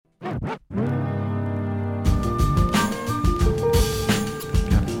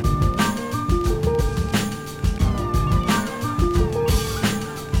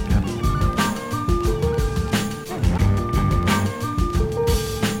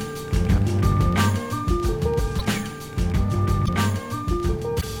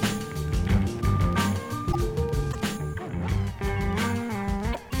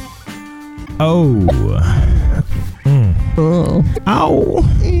Oh. Oh. Ow.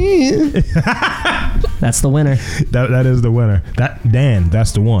 That's the winner. That is the winner. Dan,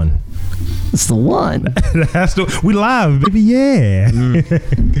 that's the one. It's the one. We live, baby. Yeah.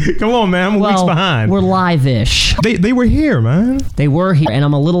 Come on, man. I'm weeks behind. We're live-ish. They were here, man. They were here, and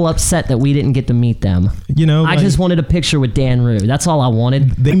I'm a little upset that we didn't get to meet them. You know, I just wanted a picture with Dan Rue. That's all I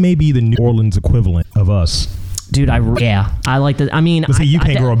wanted. They may be the New Orleans equivalent of us. Dude, I like that. I mean, but see, you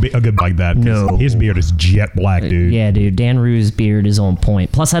can't grow a good like that. No, his beard is jet black, dude. Yeah, dude. Dan Rue's beard is on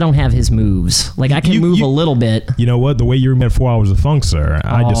point. Plus, I don't have his moves. Like, I can move a little bit. You know what? The way you're at 4 hours of funk, sir,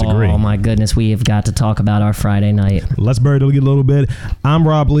 I disagree. Oh my goodness, we have got to talk about our Friday night. Let's bury it a little bit. I'm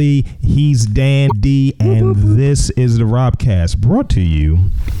Rob Lee. He's Dan D, and this is the Robcast, brought to you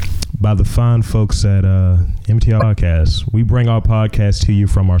by the fine folks at MTR Podcast. We bring our podcast to you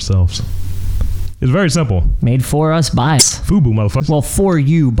from ourselves. It's very simple. Made for us, by us. FUBU, motherfucker. Well, for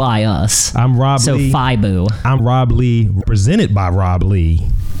you, by us. I'm Rob Lee. So, FIBU. I'm Rob Lee, represented by Rob Lee.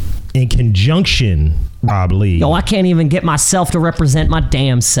 In conjunction, Rob Lee. Yo, I can't even get myself to represent my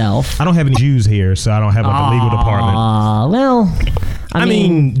damn self. I don't have any Jews here, so I don't have like a legal department. Well, I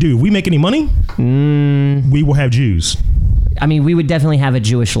mean, dude, we make any money? We will have Jews. I mean, we would definitely have a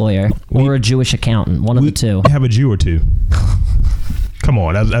Jewish lawyer or a Jewish accountant, one of the two. Have a Jew or two. Come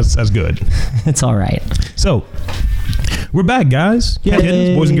on, that's good. It's all right. So, we're back, guys. Yeah,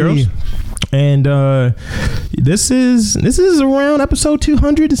 kittens, boys and girls. And this is around episode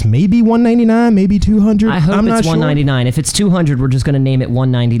 200. It's maybe 199, maybe 200. I hope it's 199. Sure. If it's 200, we're just going to name it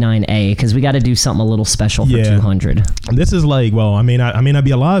 199A because we got to do something a little special for 200. This is like, well, I may not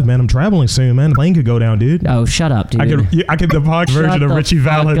be alive, man. I'm traveling soon, man. The plane could go down, dude. Oh, shut up, dude. I could the podcast version of Richie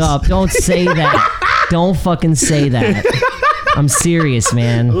Valens. Shut up. Don't say that. Don't fucking say that. I'm serious,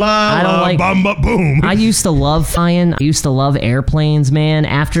 man. I don't like. Boom. I used to love flying. I used to love airplanes, man.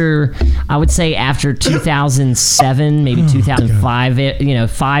 After 2007, maybe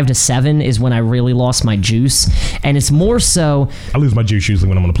 2005, 5 to 7 is when I really lost my juice, and it's more so. I lose my juice usually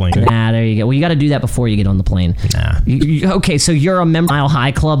when I'm on the plane. Nah, there you go. Well, you got to do that before you get on the plane. Nah. Okay, so you're a member of Mile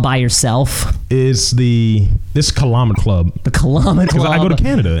High Club by yourself. It's this Kilometer Club. The Kilometer Club. I go to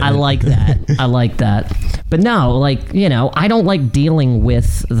Canada. I like that. I like that. But no, I don't like dealing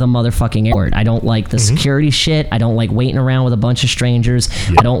with the motherfucking airport. I don't like the security shit. I don't like waiting around with a bunch of strangers.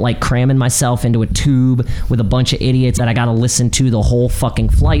 Yeah. I don't like cramming myself into a tube with a bunch of idiots that I got to listen to the whole fucking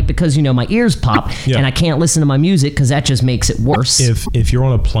flight because, my ears pop and I can't listen to my music because that just makes it worse. If you're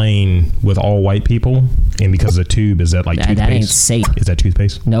on a plane with all white people and because the tube, is that like toothpaste? That ain't safe. Is that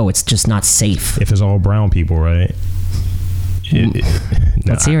toothpaste? No, it's just not safe. If it's all brown people, right?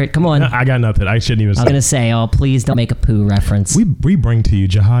 Let's hear it. Come on. I got nothing. I shouldn't even say. I was going to say, please don't make a poo reference. We bring to you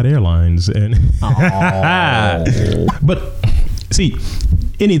Jihad Airlines. And but, see,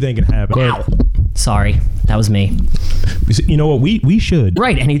 anything can happen. Ow. Sorry. That was me. You know what? We should.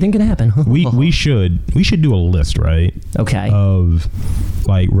 Right. Anything can happen. we should do a list, right? Okay. Of,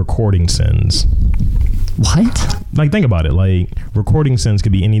 recording sins. What? Think about it. Recording sins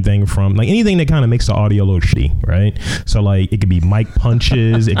could be anything from anything that kind of makes the audio a little shitty, right? So it could be mic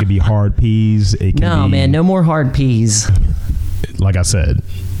punches, it could be hard P's. Man, no more hard P's. Like I said,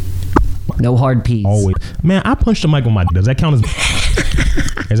 no hard P's. Always, man. I punched a mic with my. Does that count as?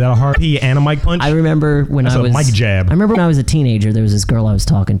 Is that a hard P and a mic punch? I remember when That's I was a mic jab. I remember when I was a teenager, there was this girl I was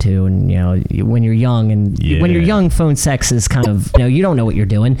talking to, and when you're young when you're young, phone sex is kind of you don't know what you're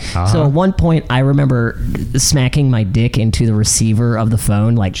doing. So at one point, I remember smacking my dick into the receiver of the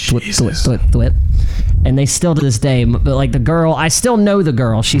phone, thwip. And they still to this day, the girl, I still know the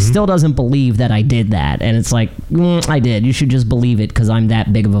girl. She still doesn't believe that I did that, and it's like I did. You should just believe it because I'm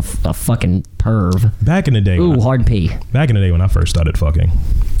that big of a fucking perv. Back in the day, hard P. Back in the day when I first started fucking.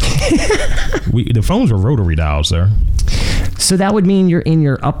 The phones were rotary dials, sir. So that would mean you're in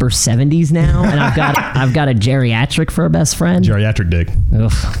your upper 70s now, and I've got a geriatric for a best friend. Geriatric dick.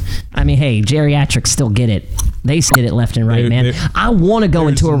 Ugh. I mean, hey, geriatrics still get it. They get it left and right, man. I want to go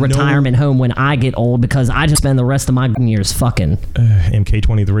into a retirement home when I get old because I just spend the rest of my years fucking.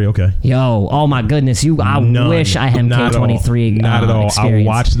 MK23, okay. Yo, oh my goodness, I wish I had MK23. Not at all. Experience. I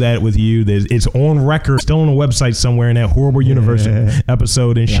watched that with you. It's on record, still on the website somewhere in that horrible University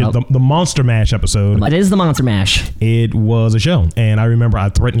episode and shit. The Monster Mash episode. It is the Monster Mash. It was a show, and I remember I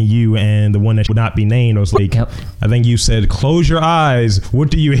threatened you and the one that would not be named. I was like, I think you said, "Close your eyes. What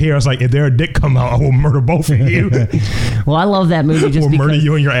do you hear?" I was like, "If there a dick come out, I will murder both of you." you. Well, I love that movie just or because murder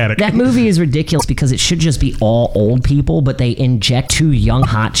you in your attic. That movie is ridiculous because it should just be all old people, but they inject 2 young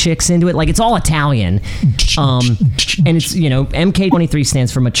hot chicks into it. Like, it's all Italian. And it's, MK23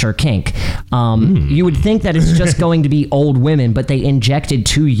 stands for mature kink. You would think that it's just going to be old women, but they injected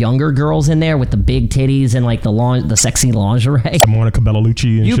 2 younger girls in there with the big titties and like the sexy lingerie. Monica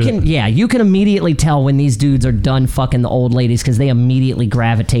Bellucci and shit. You can immediately tell when these dudes are done fucking the old ladies because they immediately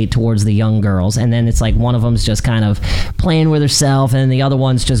gravitate towards the young girls, and then it's like one of them's just kind of playing with herself, and the other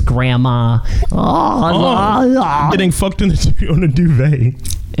one's just grandma. Getting fucked on the duvet.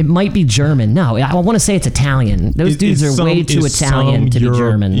 It might be German. No, I want to say it's Italian. Those dudes are way too Italian to be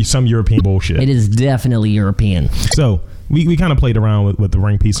German. Some European bullshit. It is definitely European. So we kind of played around with the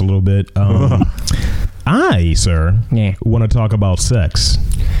ring piece a little bit. I, sir, want to talk about sex.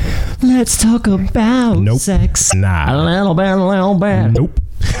 Let's talk about sex. Nah. A little bit. Nope.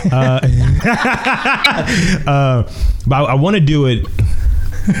 But I want to do it.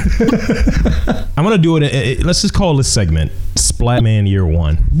 I want to do it. Let's just call this segment Splatman Year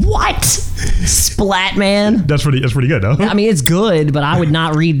 1. What? Splatman? That's pretty good, though. I mean, it's good, but I would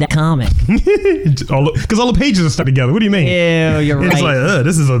not read that comic. Because all the pages are stuck together. What do you mean? Ew, you're right. It's like,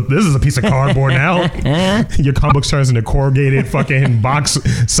 this is a piece of cardboard now. Your comic book turns into corrugated fucking box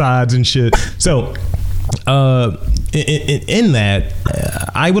sides and shit. So, in that,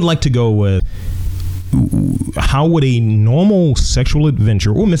 I would like to go with how would a normal sexual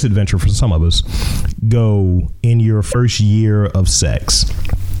adventure or misadventure for some of us go in your first year of sex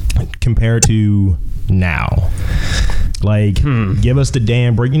compared to now? Like, give us the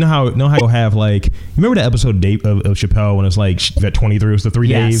damn break. You know how you'll have, like, you remember the episode of Chappelle when it's like at 23 was the 3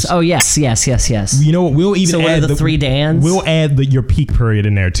 days? Oh, yes. You know what? We'll even add the 3 Dans. We'll add your peak period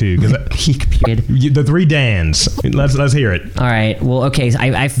in there too. Peak period. The 3 Dans. Let's hear it. All right. Well, okay.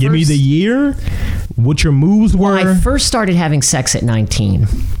 I first, give me the year. What your moves were. Well, I first started having sex at 19.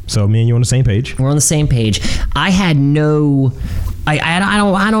 So me and you on the same page. We're on the same page. I had no.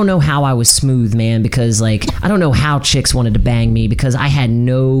 I don't know how I was smooth, man, because like I don't know how chicks wanted to bang me because I had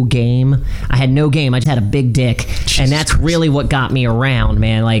no game. I just had a big dick, Jesus and that's Christ. Really what got me around,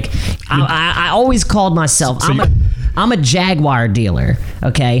 man. Like I always called myself I'm a Jaguar dealer.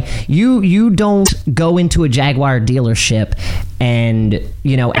 Okay, you don't go into a Jaguar dealership and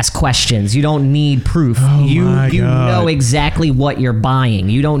ask questions. You don't need proof. You know exactly what you're buying.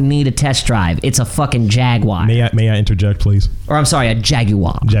 You don't need a test drive. It's a fucking Jaguar. May I interject, please? Or I'm sorry, a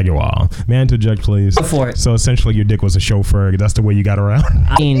Jaguar. May I interject, please? Go for it. So essentially, your dick was a chauffeur. That's the way you got around.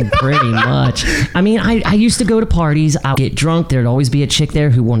 I mean, pretty much. I mean, I used to go to parties. I'd get drunk. There'd always be a chick there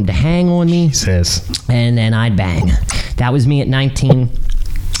who wanted to hang on me. Jesus. And then I'd bang. That was me at 19.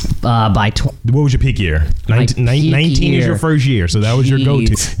 By 20. What was your peak year? 19 is your first year, so that was your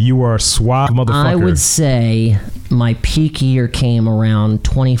go-to. You were a suave motherfucker. I would say my peak year came around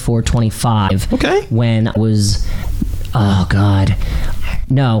 24, 25. Okay. When I was, oh God.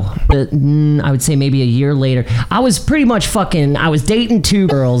 No, I would say maybe a year later. I was pretty much I was dating 2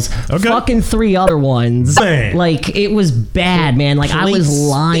 girls, fucking 3 other ones. Man. Like, it was bad, man. Like, I was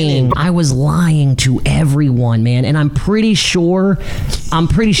lying. I was lying to everyone, man. And I'm pretty sure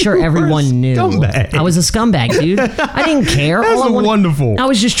everyone knew. Scumbag. I was a scumbag, dude. I didn't care. That's wonderful. I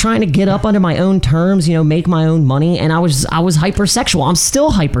was just trying to get up under my own terms, make my own money. And I was hypersexual. I'm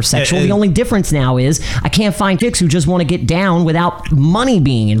still hypersexual. The only difference now is I can't find chicks who just want to get down without money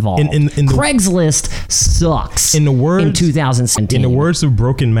being involved. Craigslist sucks in 2017. In the words of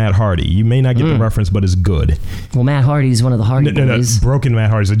Broken Matt Hardy, you may not get the reference, but it's good. Well, Matt Hardy's one of the Hardy boys. Broken Matt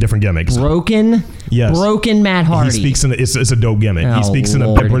Hardy's a different gimmick. Broken? Yes. Broken Matt Hardy. He speaks it's a dope gimmick. Oh, he speaks in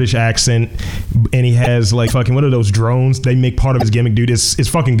a British accent, and he has like fucking one of those drones. They make part of his gimmick, dude. It's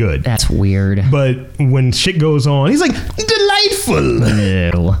fucking good. That's weird. But when shit goes on, he's like, delightful.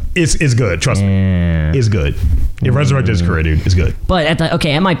 Ew. It's good. Trust me. It's good. It resurrected his career, dude. It's good. But at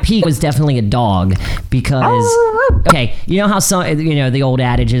my peak was definitely a dog because you know how some the old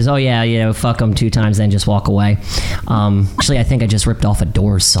adage is, oh yeah, fuck them 2 times then just walk away. Actually, I think I just ripped off a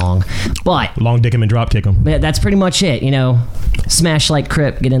Doors song, but long dick him and drop kick him. That's pretty much it. Smash like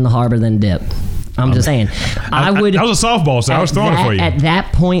Crip, get in the harbor, then dip. I'm just saying. I was a softball, so I was throwing it for you. At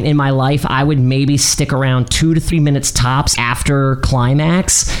that point in my life, I would maybe stick around 2 to 3 minutes tops after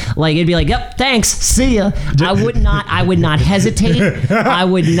climax. Like, it'd be like, yep, thanks, see ya. I would not hesitate. I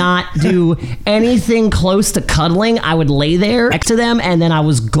would not do anything close to cuddling. I would lay there next to them, and then I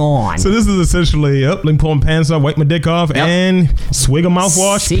was gone. So this is essentially, let me pull my pants up, wipe my dick off, and swig of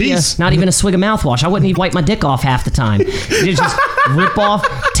mouthwash. See Peace. Ya. Not even a swig of mouthwash. I wouldn't even wipe my dick off half the time. You just rip off,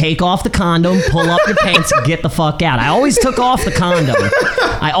 take off the condom, pull pull up your pants, get the fuck out. I always took off the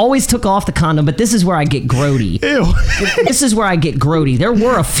condom, but this is where I get grody. Ew. This is where I get grody. There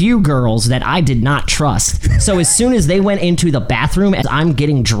were a few girls that I did not trust. So as soon as they went into the bathroom as I'm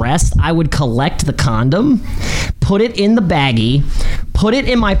getting dressed, I would collect the condom, put it in the baggie, put it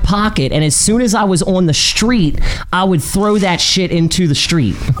in my pocket, and as soon as I was on the street, I would throw that shit into the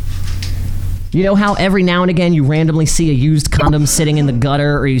street. You know how every now and again you randomly see a used condom sitting in the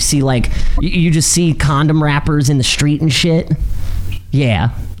gutter, or you see like, you just see condom wrappers in the street and shit?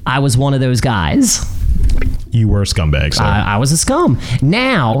 Yeah, I was one of those guys. You were a scumbag, so. I was a scum.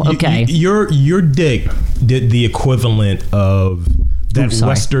 Now, okay. Your dick did the equivalent of that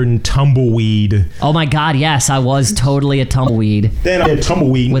Western tumbleweed. Oh my God, yes, I was totally a tumbleweed. Then I had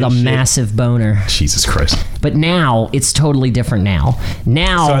tumbleweed with a massive boner. Jesus Christ. But now, it's totally different now.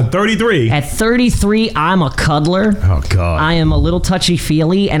 So at 33. At 33, I'm a cuddler. Oh, God. I am a little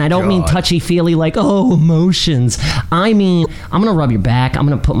touchy-feely, and I don't mean touchy-feely like, oh, emotions. I mean, I'm going to rub your back. I'm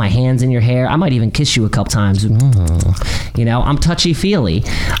going to put my hands in your hair. I might even kiss you a couple times. You know, I'm touchy-feely.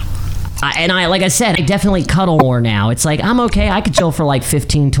 Like I said, I definitely cuddle more now. It's like, I'm okay. I could chill for like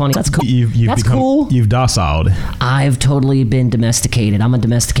 15, 20. That's cool. That's cool. You've dociled. I've totally been domesticated. I'm a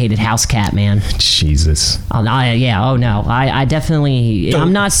domesticated house cat, man. Jesus. I definitely,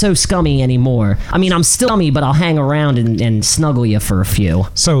 I'm not so scummy anymore. I mean, I'm still scummy, but I'll hang around and snuggle you for a few.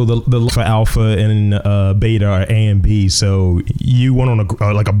 So the alpha and beta are A and B. So you went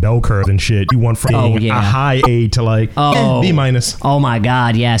on like a bell curve and shit. You went from a high A to like B minus. Oh my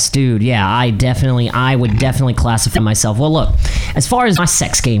God, yes, dude. Yeah, I would definitely classify myself. Well, look, as far as my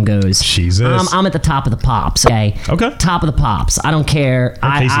sex game goes, Jesus. I'm at the top of the pops. Okay. Top of the pops. I don't care.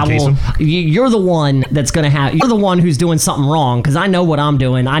 I will. You're the one that's gonna have. You're the one who's doing something wrong because I know what I'm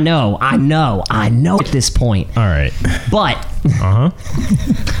doing. I know at this point. All right. But.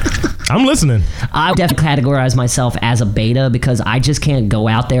 I'm listening. I definitely categorize myself as a beta because I just can't go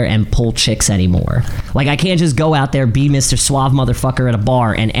out there and pull chicks anymore. Like, I can't just go out there, be Mr. Suave motherfucker at a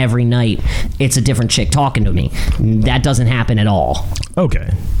bar, and every night it's a different chick talking to me. That doesn't happen at all.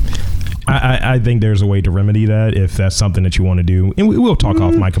 Okay. I think there's a way to remedy that if that's something that you want to do. And we'll talk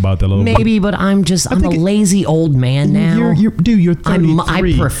off mic about that a little bit. Maybe, but I'm a lazy old man now. You're 33.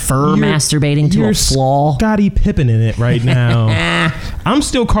 I prefer masturbating to a flaw. Scottie Pippen in it right now. I'm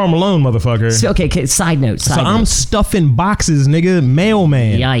still Karl Malone, motherfucker. So, okay, side note. I'm stuffing boxes, nigga.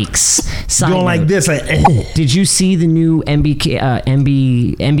 Mailman. Yikes. Going like this. Did you see the new NBA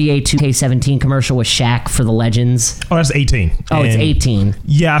 2K17 commercial with Shaq for the Legends? Oh, that's 18. Oh, it's 18.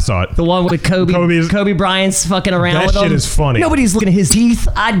 Yeah, I saw it. The one with Kobe Bryant's fucking around with him. That shit is funny. Nobody's looking at his teeth.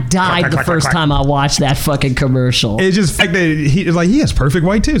 I died the first time I watched that fucking commercial. It's just the fact that he has perfect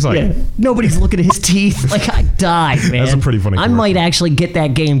white teeth. Like, nobody's looking at his teeth. Like, I died, man. That's a pretty funny commercial. I might actually get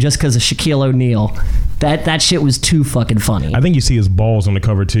that game just because of Shaquille O'Neal. That shit was too fucking funny. I think you see his balls on the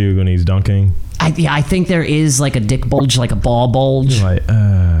cover too when he's dunking. I think there is like a dick bulge, like a ball bulge. You're like,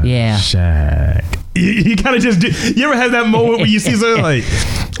 Shaq. You kind of just do. You ever have that moment where you see something like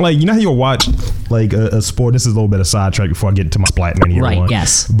you know how you'll watch like a sport. This is a little bit of sidetrack before I get into my Splatman here. Right.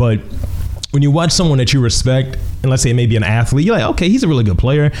 Yes. But when you watch someone that you respect, and let's say maybe an athlete, you're like, okay, he's a really good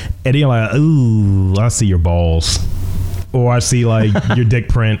player, and then you're like, ooh, I see your balls, or I see like your dick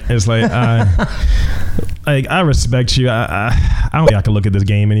print. It's like, I respect you. I don't think I can look at this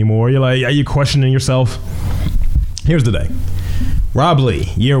game anymore. You're like, are you questioning yourself? Here's the thing. Rob Lee,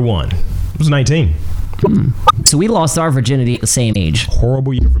 year one. I was 19. So we lost our virginity at the same age.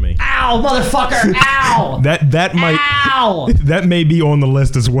 Horrible year for me. Ow, motherfucker! Ow! that might. Ow! That may be on the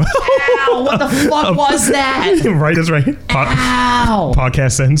list as well. Ow! What the fuck was that? Right, that's right. Ow!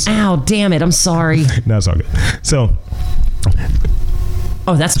 Podcast sentence. Ow! Damn it! I'm sorry. No, it's all good. So.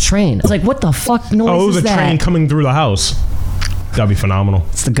 Oh, that's a train. It's like, what the fuck noise is that? Oh, it was a train coming through the house. That'd be phenomenal.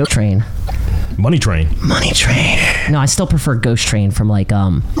 It's the ghost train. Money train. Money train. No, I still prefer ghost train from like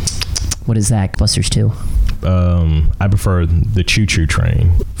what is that? Busters 2. I prefer the choo choo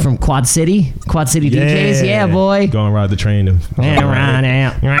train from Quad City DJs. Yeah, boy. Go and ride the train.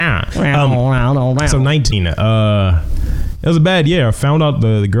 So 19. It was a bad year. I found out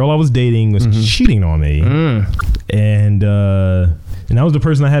the girl I was dating was cheating on me, and that was the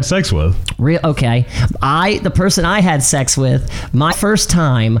person I had sex with. Okay. The person I had sex with, my first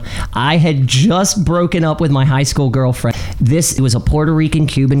time, I had just broken up with my high school girlfriend. It was a Puerto Rican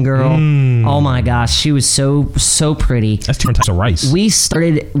Cuban girl. Oh my gosh, she was so pretty. That's different types of rice.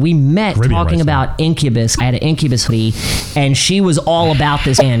 We met Caribbean talking rice, about Incubus. I had an Incubus hoodie, and she was all about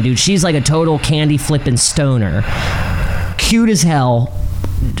this band, dude. She's like a total candy flipping stoner. Cute as hell.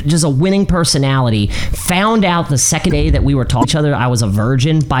 just a winning personality. Found out the second day that we were talking to each other I was a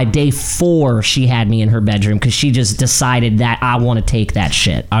virgin. By day 4, she had me in her bedroom because she just decided that I want to take that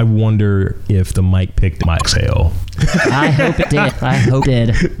shit. I wonder if the mic picked my exhale. I hope it did. I hope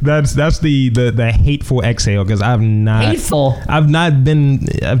it did. That's the hateful exhale, because I've not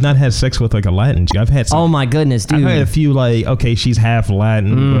had sex with like a Latin chick. I've had some, oh my goodness, dude. I've had a few like, okay, she's half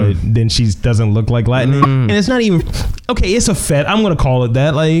Latin, but then she doesn't look like Latin, and it's not even okay. It's a fet. I'm gonna call it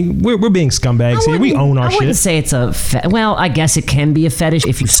that. Like we're being scumbags here. We own our shit. I wouldn't say it's a well. I guess it can be a fetish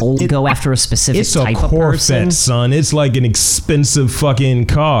if you go after a specific type of person. It's a Corvette, son. It's like an expensive fucking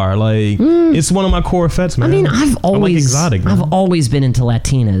car. Like it's one of my Corvettes, man. I mean, I've always been into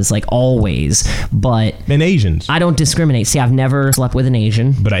Latinas, like always, but and Asians. I don't discriminate. See, I've never slept with an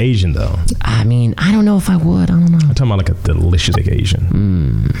Asian. But an Asian though. I mean, I don't know if I would. I don't know. I'm talking about like a delicious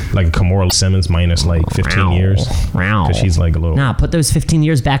Asian, like a Kamora Simmons minus like 15 years. Because she's like a little. Nah, put those 15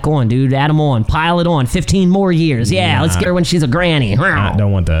 years back on, dude. Add them on. Pile it on. 15 more years. Yeah, let's get her when she's a granny. I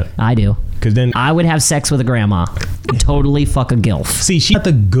don't want that. I do. Because then I would have sex with a grandma. Totally fuck a gilf. See, she's not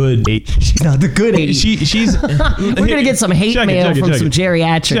the good age. She's not the good age. She's. We're gonna get some hate mail from some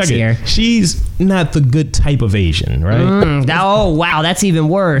geriatrics here. She's not the good type of Asian, right? Oh wow, that's even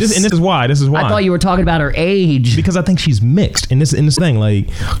worse. This is why. I thought you were talking about her age. Because I think she's mixed in this thing. Like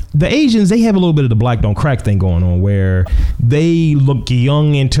the Asians, they have a little bit of the black don't crack thing going on, where they look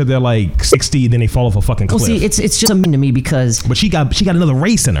young until they're like 60, then they fall off a fucking cliff. Well, see, it's just a mean to me because. But she got another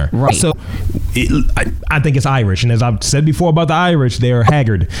race in her, right? So. I think it's Irish, and as I've said before about the Irish, they're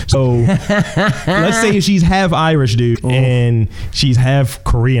haggard. So let's say she's half Irish, dude, and she's half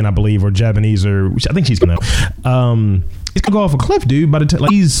Korean, I believe, or Japanese, or I think she's gonna. It's gonna go off a cliff, dude. By the time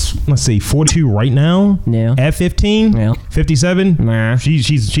he's, let's see, 42 right now. Yeah. At 15, 57. Nah.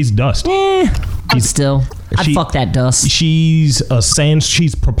 She's dust. I'd fuck that dust. She's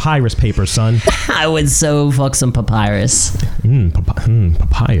papyrus paper, son. I would so fuck some papyrus.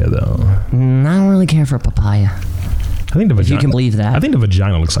 Papaya though. I don't really care for papaya. I think the vagina. If you can believe that. I think the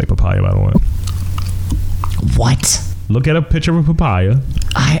vagina looks like papaya, by the way. What? Look at a picture of a papaya.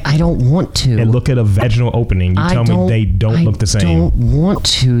 I don't want to. And look at a vaginal opening. You tell me they don't look the same. I don't want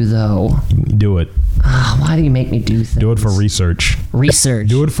to, though. Do it. Why do you make me do things? Do it for research.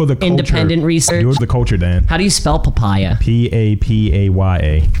 Do it for the culture. Independent research. Do it for the culture, Dan. How do you spell papaya? Papaya. P-A.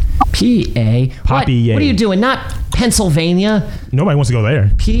 Papaya. What are you doing? Not Pennsylvania. Nobody wants to go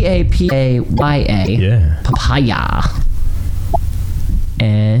there. Papaya. Yeah. Papaya.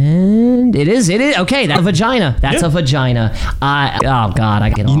 And it is. Okay, that's a vagina. That's a vagina. Oh, God,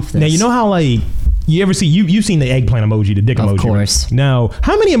 I get off this. Now, you know how, like, you ever see, you've seen the eggplant emoji, the dick emoji. Of course. Right? Now,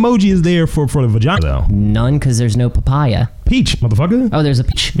 how many emoji is there for the vagina, though? None, because there's no papaya. Peach, motherfucker. Oh, there's a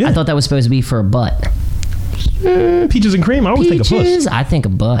peach. Yeah. I thought that was supposed to be for a butt. Peaches and cream? I always think of puss. I think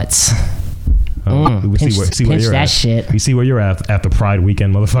of butts. See where you're that at. Shit. We see where you're at the Pride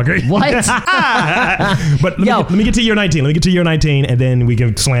weekend, motherfucker. What? But let me get to year 19. Let me get to year 19, and then we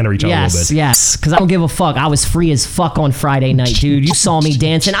can slander each other a little bit. Yes, because I don't give a fuck. I was free as fuck on Friday night, dude. You saw me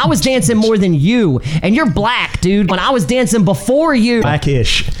dancing. I was dancing more than you, and you're black, dude. When I was dancing before you.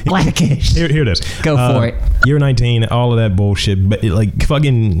 Blackish. Here it is. Go for it. Year 19, all of that bullshit, but like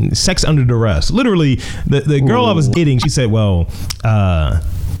fucking sex under duress. Literally, the girl I was dating, she said, well,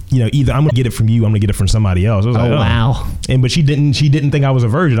 either I'm gonna get it from you, I'm gonna get it from somebody else. I was like, wow. But she didn't think I was a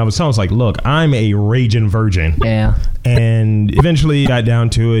virgin. I was telling her, like, look, I'm a raging virgin. Yeah. And eventually got down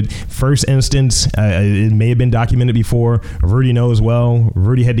to it. First instance, it may have been documented before. Rudy knows well.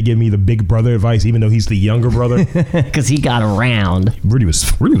 Rudy had to give me the big brother advice, even though he's the younger brother. Because he got around. Rudy was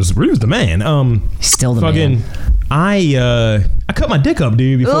the man. Still the man. I cut my dick up,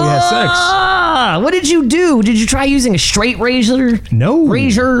 dude, before we had sex. What did you do? Did you try using a straight razor? No.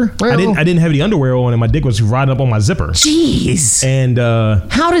 Razor? I didn't have any underwear on, and my dick was riding up on my zipper. Jeez. And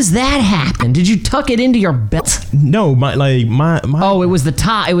how does that happen? Did you tuck it into your belt? No, my Oh, it was the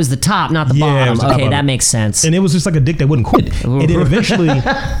top. It was the top, not the bottom. Okay, that makes sense. And it was just like a dick that wouldn't quit. And then eventually,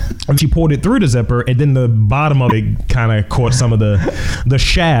 she pulled it through the zipper, and then the bottom of it kind of caught some of the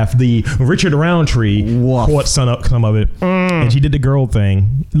shaft. The Richard Roundtree caught some of it, and she did the girl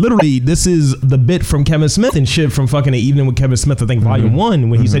thing. Literally, this is the bit from Kevin Smith and shit from fucking Evening with Kevin Smith, I think Volume 1,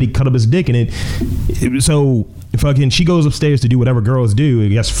 when he said he cut up his dick, and it so fucking she goes upstairs to do whatever girls do, I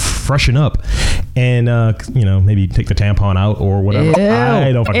guess, freshen up, and maybe take the tampon out or whatever.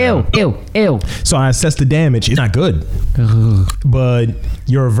 I don't fucking know. Ew. So I assess the damage. It's not good. But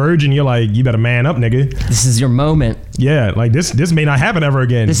you're a virgin. You're like, you better man up, nigga. This is your moment. Yeah, like this may not happen ever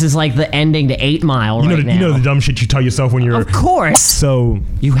again. This is like the ending to 8 Mile now. You know the dumb shit you tell yourself when you're... Of course. So...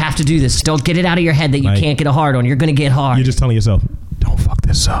 You have to do this. Don't get it out of your head that you can't get a hard on. You're going to get hard. You're just telling yourself, don't fuck this.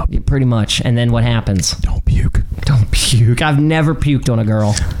 this up. Pretty much. And then what happens? Don't puke. Don't puke. I've never puked on a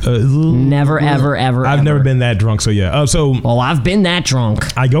girl. Never, ever, ever. I've never been that drunk, so yeah. Well, I've been that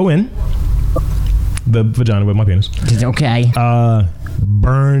drunk. I go in the vagina with my penis. Okay.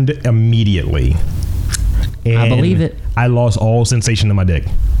 Burned immediately. And I believe it. I lost all sensation in my dick.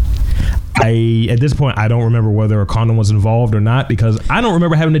 At this point, I don't remember whether a condom was involved or not because I don't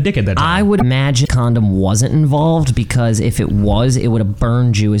remember having a dick at that time. I would imagine condom wasn't involved because if it was, it would have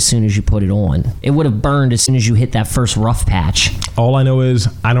burned you as soon as you put it on. It would have burned as soon as you hit that first rough patch. All I know is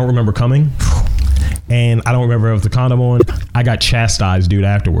I don't remember coming. And I don't remember if the condom on. I got chastised, dude,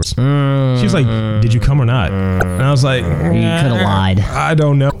 afterwards. She was like, did you come or not? And I was like, you could have lied. I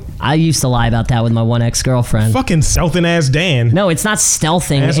don't know. I used to lie about that with my one ex-girlfriend. Fucking stealthing ass Dan. No, it's not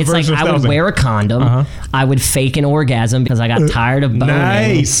stealthing. It's like I would wear a condom. I would fake an orgasm because I got tired of boning.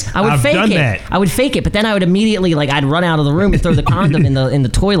 Nice. I would I've fake done it. that. I would fake it, but then I would immediately I'd run out of the room and throw the condom in the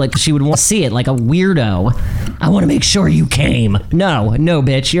toilet because she would want to see it like a weirdo. I want to make sure you came. No,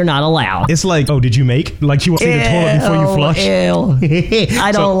 bitch, you're not allowed. It's like, oh, did you make? Like she wants to see the toilet before you flush. Ew.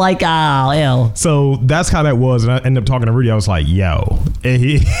 I don't like ew. So that's how that was, and I ended up talking to Rudy. I was like, yo, and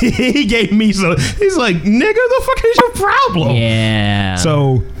he gave me so he's like, nigga, the fuck is your problem? Yeah.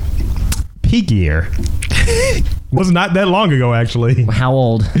 So peak year was not that long ago, actually. How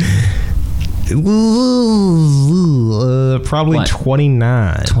old? Probably What?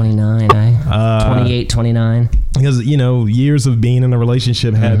 29. 29, 28, 29. Because, years of being in a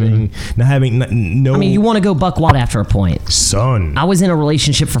relationship, no. I mean, you want to go buck wild after a point. Son. I was in a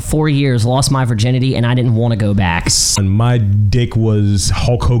relationship for 4 years, lost my virginity, and I didn't want to go back. And my dick was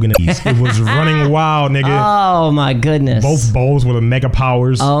Hulk Hogan. It was running wild, nigga. Oh, my goodness. Both balls were the mega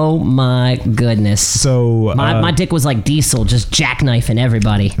powers. Oh, my goodness. So my dick was like Diesel, just jackknifing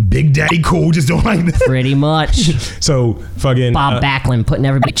everybody. Big Daddy Cool, just don't like that. Pretty much. So fucking Bob Backlund putting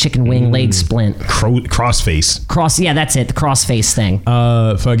everybody chicken wing leg splint. Crossface. Yeah, that's it. The crossface thing.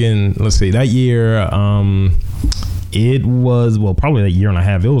 Let's see. That year, it was, probably a year and a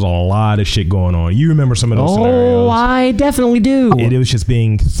half. It was a lot of shit going on. You remember some of those scenarios. Oh, I definitely do. It was just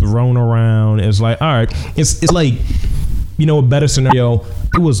being thrown around. It was like, all right. It's like, a better scenario.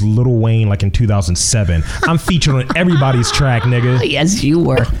 It was Lil Wayne like in 2007. I'm featured on everybody's track, nigga. Yes, you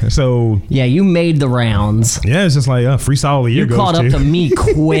were. So yeah, you made the rounds. Yeah, it's just like freestyle of the year. You caught up to me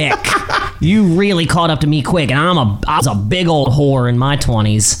quick. You really caught up to me quick, and I was a big old whore in my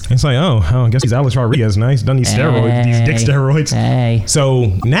 20s. It's like, I guess he's Alex Rodriguez. Nice, done these steroids, these dick steroids. Hey. So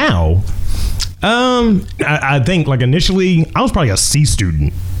now, I think like initially I was probably a C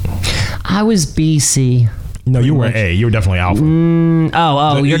student. I was BC. No, you were A. You were definitely alpha.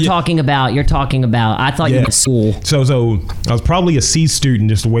 You're talking about. I thought you were in school. So I was probably a C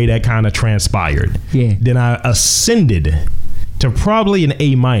student, just the way that kind of transpired. Yeah. Then I ascended to probably an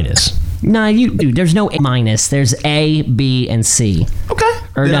A minus. No, dude. There's no A minus. There's A, B, and C. Okay.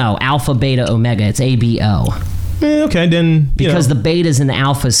 Or no, alpha, beta, omega. It's A, B, O. Okay, then because the betas and the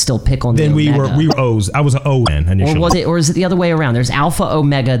alphas still pick on the omega. Then we were O's. I was an O man initially. Or is it the other way around? There's alpha,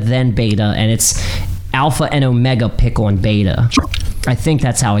 omega, then beta, and it's alpha and omega pick on beta. Sure. I think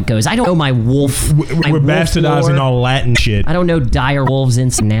that's how it goes. I don't know my wolf. We're bastardizing all Latin shit. I don't know dire wolves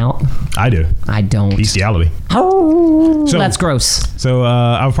in and out. I do. I don't. Bestiality. Oh, so that's gross. So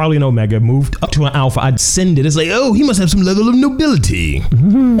I was probably an omega, moved up to an alpha. I ascended. It's like, he must have some level of nobility.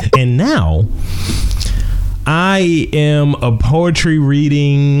 Mm-hmm. And now I am a poetry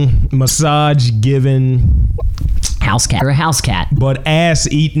reading, massage giving house cat. You're a house cat. But ass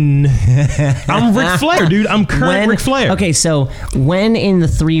eating. I'm Ric Flair, dude. I'm current Ric Flair. Okay, so when in the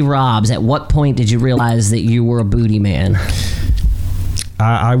 3 Robs, at what point did you realize that you were a booty man?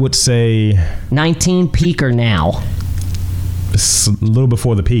 I would say 19 peak or now? A little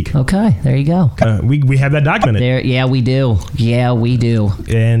before the peak. Okay, there you go. We have that documented. Yeah, we do.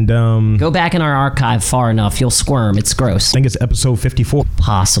 And go back in our archive far enough, you'll squirm. It's gross. I think it's episode 54.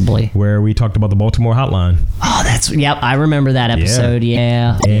 Possibly. Where we talked about the Baltimore hotline. Oh, I remember that episode.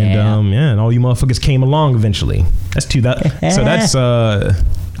 Yeah. And all you motherfuckers came along eventually. That's so that's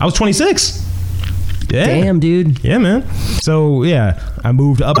I was 26. Yeah. Damn, dude. Yeah, man. So yeah, I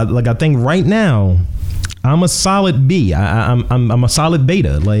moved up. Like I think right now, I'm a solid B. I'm a solid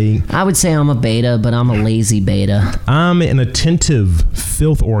beta. Like I would say I'm a beta, but I'm a lazy beta. I'm an attentive,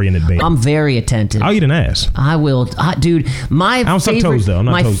 filth-oriented beta. I'm very attentive. I'll eat an ass. I will, dude. I don't suck toes though.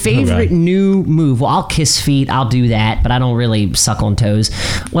 My favorite new move. Well, I'll kiss feet. I'll do that, but I don't really suck on toes.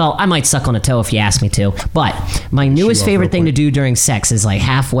 Well, I might suck on a toe if you ask me to. But my newest favorite thing to do during sex is like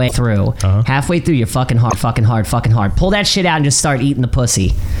halfway through. Halfway through, you're fucking hard. Pull that shit out and just start eating the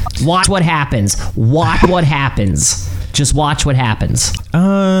pussy. Watch what happens. What happens? Just watch what happens.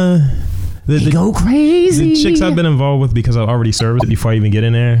 They go crazy. The chicks I've been involved with, because I've already serviced it before I even get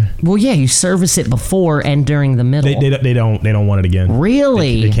in there. Well, yeah, you service it before and during the middle. They don't want it again.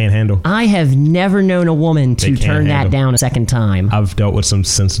 Really? They can't handle. I have never known a woman to turn that down a second time. I've dealt with some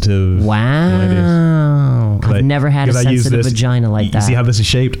sensitive. Wow. I've never had a sensitive vagina like that. You see how this is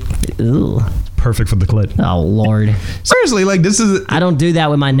shaped? Ooh. Perfect for the clit. Oh, Lord. Seriously, like, this is... I don't do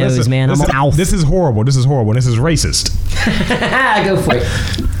that with my nose, man. This is horrible. This is horrible. This is racist. Go for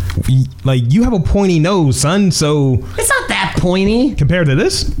it. Like, you have a pointy nose, son, so... It's not that pointy. Compared to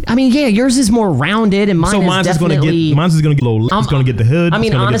this? I mean, yeah, yours is more rounded, and mine is definitely... Mine's is going to get a little... It's going to get the hood. I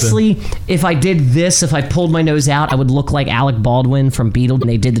mean, honestly, if I did this, if I pulled my nose out, I would look like Alec Baldwin from Beetle when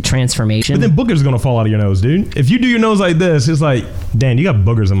they did the transformation. But then boogers are going to fall out of your nose, dude. If you do your nose like this, it's like, Dan, you got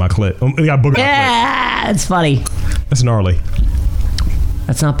boogers in my clit. You got boogers in my clit. Yeah, it's funny. That's gnarly.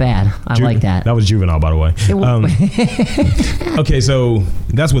 That's not bad. I like that. That was juvenile, by the way. Okay, so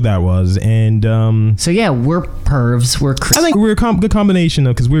that's what that was, and so yeah, we're pervs. I think we're a good combination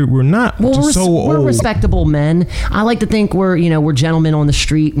of, because we're not old. We're respectable men. I like to think we're gentlemen on the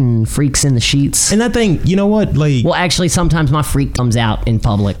street and freaks in the sheets. And I think, you know what, like, well, actually, sometimes my freak comes out in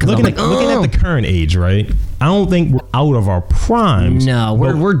public. Looking at the current age, right? I don't think we're out of our primes. No,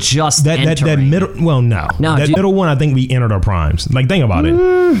 we're just entering. That middle. Well, no. Middle one, I think we entered our primes. Like, think about it.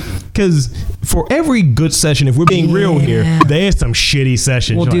 Because for every good session, if we're being real here, there's some shitty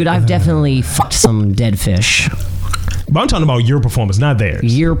sessions. Well, dude, I've definitely fucked some dead fish. But I'm talking about your performance, not theirs.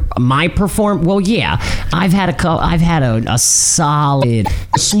 My performance. Well, yeah, I've had a solid.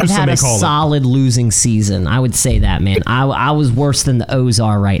 I've had a solid losing season. I would say that, man. I was worse than the O's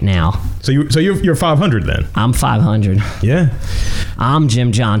are right now. So you're 500 then. I'm 500. Yeah. I'm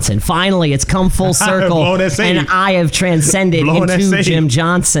Jim Johnson. Finally, it's come full circle, and I have transcended into Jim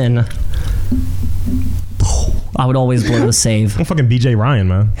Johnson. I would always blow the save. I'm fucking BJ Ryan,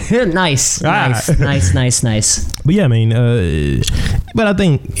 man. Nice. But yeah, I mean, but I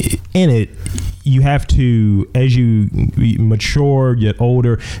think in it, you have to, as you mature, get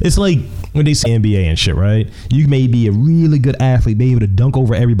older, it's like when they say NBA and shit, right? You may be a really good athlete, be able to dunk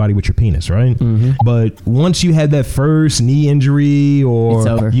over everybody with your penis, right? Mm-hmm. But once you had that first knee injury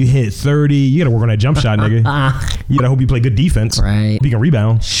or you hit 30, you gotta work on that jump shot, nigga. You gotta hope you play good defense. Right. You can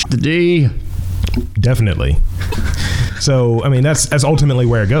rebound. The D. Definitely. So, I mean, that's ultimately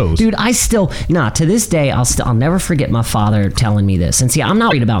where it goes. Dude, to this day, I'll never forget my father telling me this. And see, I'm not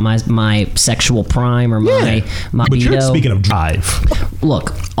worried about my sexual prime or my But libido. you're speaking of drive.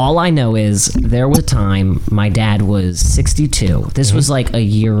 Look, all I know is there was a time my dad was 62. This was like a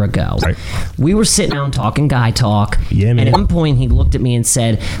year ago. Right. We were sitting down talking guy talk. Yeah, man. And at one point, he looked at me and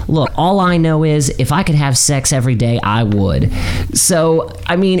said, look, all I know is if I could have sex every day, I would. So,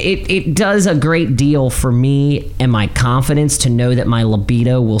 I mean, it does a great deal for me and my confidence to know that my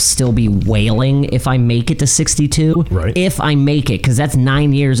libido will still be wailing if I make it to 62. Right. If I make it, because that's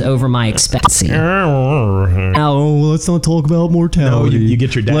 9 years over my expectancy. Oh, let's not talk about mortality. No, you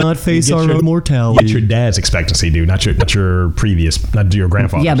get your dad. Let's not face our own mortality. You get your dad's expectancy, dude, not your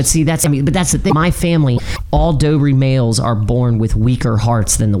grandfather. Yeah, but see, that's the thing. My family, all Dobry males are born with weaker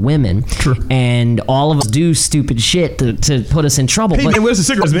hearts than the women. True. And all of us do stupid shit to put us in trouble. Hey, man, where's the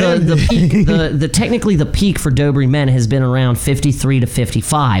cigarettes, man? Technically the peak for Dobry men has been around 53 to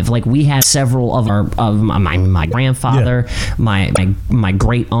 55. Like, we had several of my grandfather, my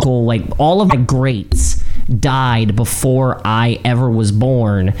great uncle, like all of my greats died before I ever was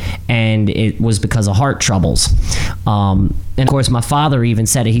born, and it was because of heart troubles. And of course, my father even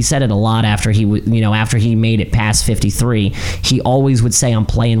said it. He said it a lot after after he made it past 53. He always would say, "I'm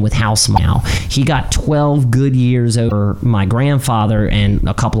playing with house now." He got 12 good years over my grandfather and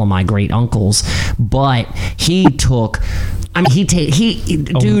a couple of my great uncles, but he took. I mean,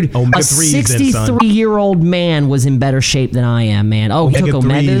 dude, a 63-year-old man was in better shape than I am, man. Oh, he took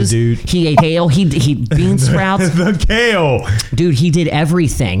omegas, dude. He ate kale. He bean sprouts. The kale, dude. He did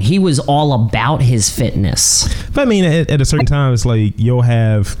everything. He was all about his fitness. But I mean, at a certain time, it's like you'll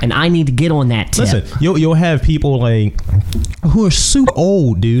have, and I need to get on that tip. Listen, you'll have people like who are super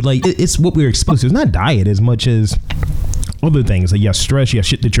old, dude. Like, it's what we're exposed to. It's not diet as much as other things. Like, stress,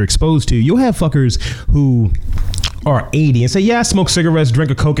 shit that you're exposed to. You'll have fuckers who are 80 and say, yeah, I smoke cigarettes,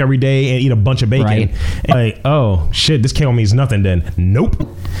 drink a Coke every day, and eat a bunch of bacon. Right. And like, oh shit, this kale means nothing then. Nope.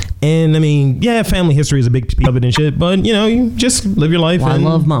 And I mean, yeah, family history is a big piece of it and shit, but you just live your life. Well, and I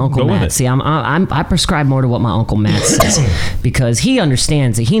love my Uncle Matt. See, I prescribe more to what my Uncle Matt says because he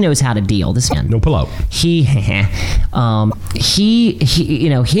understands it. He knows how to deal. This man. No pull out. He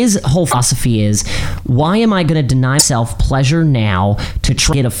his whole philosophy is, why am I going to deny myself pleasure now to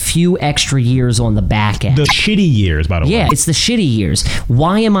try to get a few extra years on the back end? The shitty years. years, by the way. Yeah, it's the shitty years.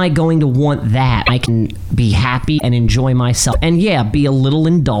 Why am I going to want that? I can be happy and enjoy myself, and be a little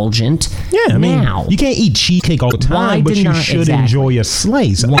indulgent. Yeah, I mean, now. you can't eat cheesecake all the time, but you should enjoy a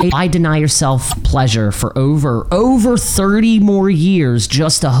slice. Why deny yourself pleasure for over 30 more years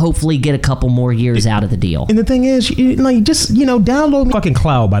just to hopefully get a couple more years out of the deal? And the thing is, just download fucking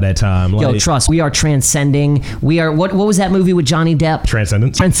cloud by that time. Yo, trust, we are transcending. We are what was that movie with Johnny Depp?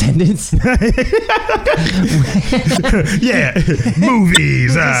 Transcendence. Yeah,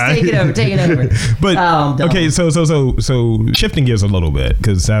 movies. Just take it over. But okay, so shifting gears a little bit,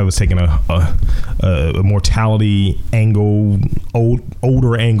 because I was taking a mortality angle,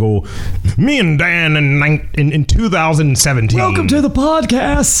 older angle. Me and Dan in 2017. Welcome to the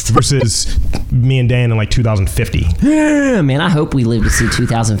podcast. Versus me and Dan in like 2050. Yeah, man, I hope we live to see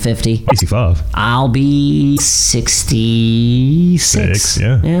 2050. 65. I'll be 66.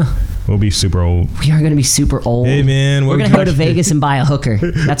 Yeah. We'll be super old. We are going to be super old. Hey, man. We're going to go to Vegas and buy a hooker.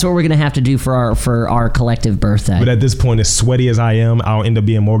 That's what we're going to have to do for our collective birthday. But at this point, as sweaty as I am, I'll end up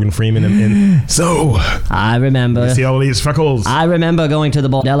being Morgan Freeman. And so... I remember... You see all these freckles? I remember going to the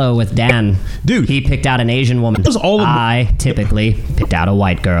Bordello with Dan. Dude. He picked out an Asian woman. I typically picked out a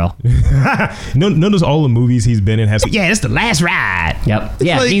white girl. Notice all the movies he's been in has... Yeah, it's the last ride. Yep.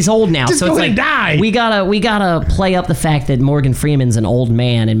 Yeah, like, he's old now. Just so go it's ahead like... and die. We gotta play up the fact that Morgan Freeman's an old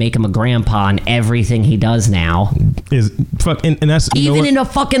man and make him a grandpa in everything he does now. And that's even in a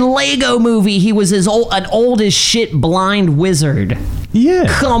fucking Lego movie, he was an old as shit blind wizard. Yeah,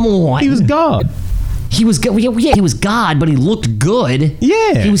 come on, he was God. He was good. Yeah, he was God, but he looked good.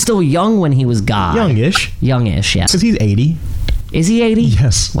 Yeah, he was still young when he was God. Youngish, yes. Because he's 80. Is he 80?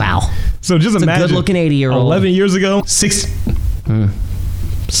 Yes. Wow. So just imagine, a good-looking 80-year-old. 11 years ago, 69.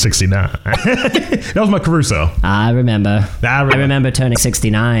 That was my Caruso. I remember turning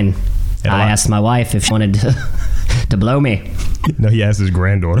 69. I asked my wife if she wanted to blow me. No, he asked his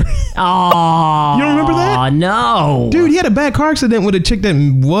granddaughter. Oh, you don't remember that? No, dude, he had a bad car accident with a chick that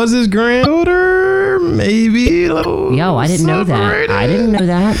was his granddaughter. Maybe a little. Yo, I didn't know that. I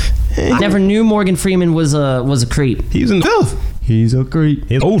never knew Morgan Freeman was a creep. He was in filth. He's a creep.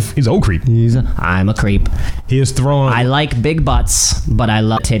 He's old creep. I'm a creep. He is throwing. I like big butts, but I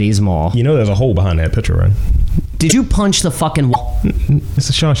love titties more. You know, there's a hole behind that picture, right? Did you punch the fucking wall? It's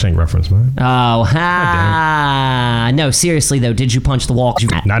a Shawshank reference, man. Oh, no, seriously though, did you punch the wall?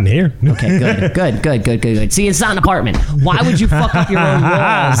 Not in here. Okay, good. See, it's not an apartment. Why would you fuck up your own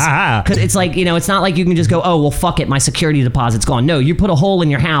walls? Because it's like, it's not like you can just go, oh, well, fuck it, my security deposit's gone. No, you put a hole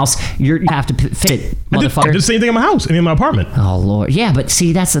in your house, you have to fit it, motherfucker. I did the same thing in my house, in my apartment. Oh, Lord. Yeah, but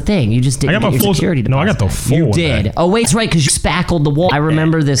see, that's the thing. You just didn't get your security deposit. No, I got the full. You did. Oh, wait, that's right, because you spackled the wall. I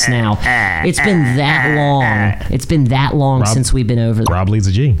remember this now. It's been that long. It's been that long since we've been over there. Rob Lee's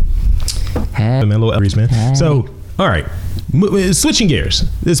a G. Hey. Man. So, all right. Switching gears.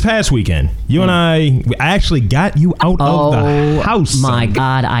 This past weekend, you and I actually got you out of the house. My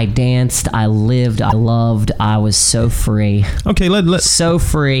God, I danced, I lived, I loved, I was so free. Okay, so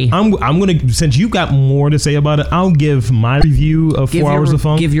free. I'm gonna, since you got more to say about it, I'll give my review of 4 hours of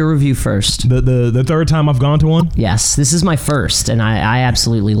fun. Give your review first. The third time I've gone to one. Yes, this is my first, and I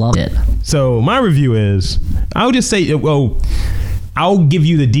absolutely loved it. So my review is, I'll just say, I'll give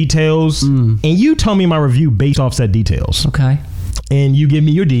you the details, and you tell me my review based off said details. Okay. And you give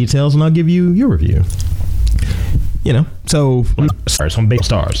me your details, and I'll give you your review. So stars, some big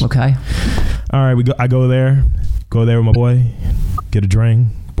stars. Okay. All right, I go there with my boy, get a drink.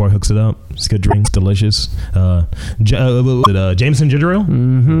 Boy hooks it up. It's good drink. It's delicious. Jameson ginger ale.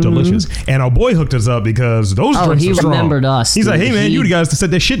 Delicious. And our boy hooked us up because those drinks were strong. He remembered us. He's like, hey, man, you the guys that said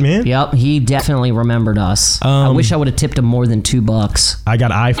that shit, man. Yep, he definitely remembered us. I wish I would have tipped him more than $2. I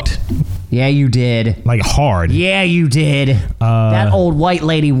got ifed. Yeah, you did. Like hard. Yeah, you did. That old white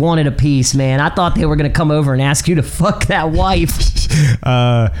lady wanted a piece, man. I thought they were going to come over and ask you to fuck that wife.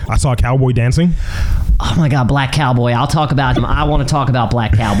 I saw a cowboy dancing. Oh my God, Black Cowboy. I'll talk about him. I want to talk about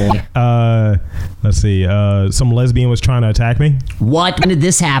Black Cowboy. Let's see. Some lesbian was trying to attack me. What? When did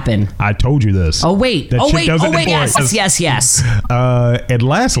this happen? I told you this. Oh, wait. Yes. And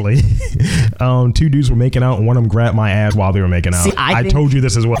lastly, 2 dudes were making out and one of them grabbed my ass while they were making out. See, I told you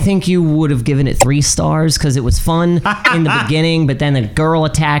this as well. I think you would have given it 3 stars because it was fun in the beginning, but then the girl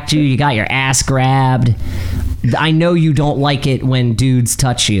attacked you. You got your ass grabbed. I know you don't like it when dudes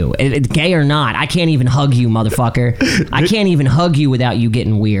touch you. Gay or not, I can't even hug you, motherfucker. I can't even hug you without you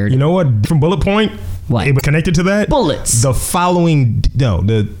getting weird. You know what? From bullet point, what? It was connected to that. Bullets. The following,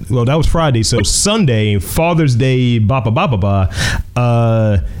 that was Friday. So Sunday, Father's Day,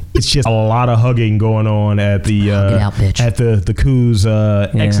 it's just a lot of hugging going on at the Get out, bitch. at the Coos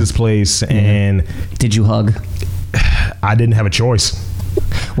ex's place. And did you hug? I didn't have a choice.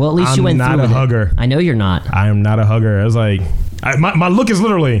 Well, at least you went through I'm not a hugger. I know you're not. I am not a hugger. I was like, my look is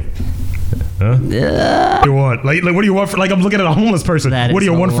literally... Huh? What do you want? Like, what do you want? I'm looking at a homeless person. What do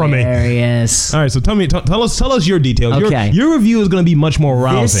you want from me? Hilarious. All right, so tell us your details. Okay. Your review is going to be much more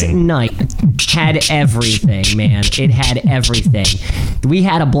rousing. This night had everything, man. It had everything. We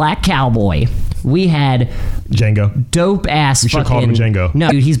had a black cowboy. We had Django. Dope ass. You should call him Django.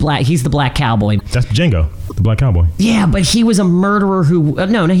 No, dude, he's black. He's the black cowboy. That's Django, the black cowboy. Yeah, but he was a murderer who...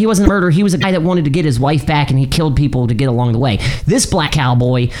 no, he wasn't a murderer. He was a guy that wanted to get his wife back, and he killed people to get along the way. This black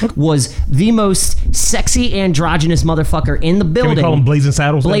cowboy was the most sexy androgynous motherfucker in the building. Can we call him Blazing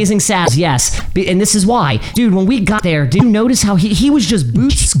Saddles? Blazing Saddles, yes. And this is why. Dude, when we got there, did you notice how he was just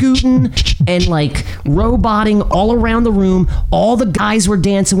boot scooting and like roboting all around the room? All the guys were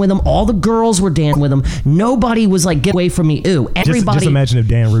dancing with him. All the girls were dancing with him. Nobody was like, get away from me. Ooh, everybody. Just imagine if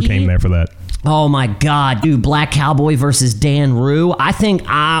Dan Rue came there for that. Oh my God, dude! Black Cowboy versus Dan Rue. I think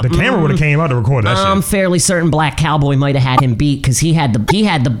the camera would have came out to record that shit. I'm fairly certain Black Cowboy might have had him beat because he had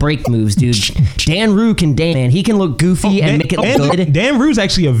the break moves, dude. Dan Rue can dance, man. He can look goofy and make it look good. Dan Rue's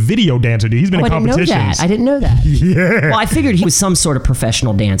actually a video dancer, dude. He's been in competitions. I didn't know that. Yeah. Well, I figured he was some sort of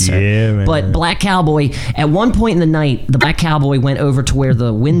professional dancer. Yeah, man. But Black Cowboy, at one point in the night, the Black Cowboy went over to where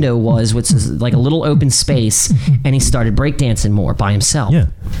the window was, which is like a little open space, and he started breakdancing more by himself. Yeah.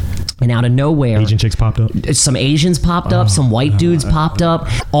 And out of nowhere, Asian chicks popped up. Some Asians popped up. Some white dudes popped up.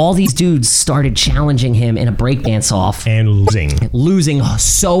 All these dudes started challenging him in a breakdance off. And losing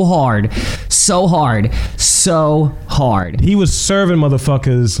so hard. He was serving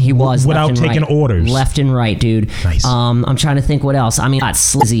motherfuckers. He was without taking orders. Left and right, dude. Nice. I'm trying to think what else. I mean, I got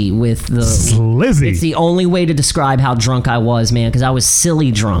slizzy with the... Slizzy? It's the only way to describe how drunk I was, man, because I was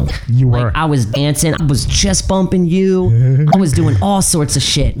silly drunk. You were. I was dancing. I was chest bumping you. I was doing all sorts of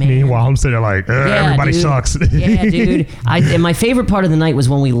shit, man. Meanwhile, I'm sitting there like, everybody dude. sucks. Yeah, dude. And my favorite part of the night was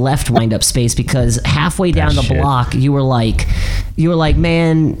when we left Wind Up Space, because halfway down the block, you were like,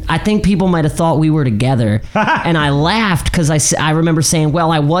 man, I think people might have thought we were together. And I laughed because I remember saying,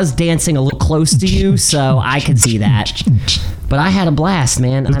 well, I was dancing a little close to you, so I could see that. But I had a blast,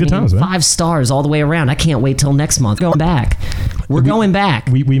 man. Good times, man. 5 stars all the way around. I can't wait till next month. Going back. We're going back.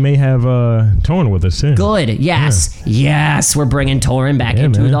 We may have Torin with us soon. Good. Yes. Yeah. Yes. We're bringing Torin back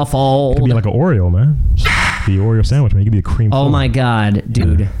into the fold. Could be like an Oreo, man. The Oreo sandwich, man. It could be a cream. Oh my God,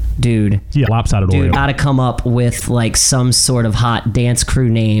 dude. Yeah, lopsided Oreo. Dude, gotta come up with like some sort of hot dance crew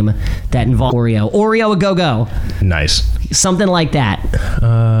name that involves Oreo. Oreo a go-go. Nice. Something like that.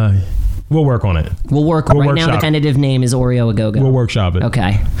 We'll work on it. We'll right now, the tentative name is Oreo a go-go. We'll workshop it.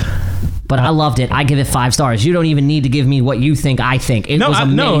 Okay. But I loved it. I give it 5 stars. You don't even need to give me what you think I think. It was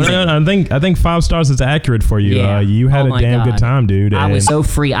amazing. I think 5 stars is accurate for you. Yeah. You had a damn good time, dude. I was so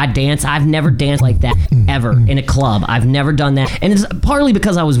free. I danced. I've never danced like that ever in a club. I've never done that. And it's partly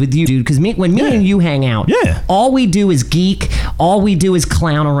because I was with you, dude. Because when me and you hang out, all we do is geek. All we do is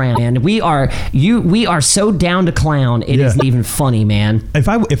clown around. And we are so down to clown. It isn't even funny, man. If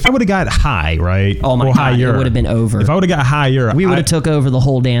I would have got high, right? Oh my God, it would have been over. If I would have got higher, we would have took over the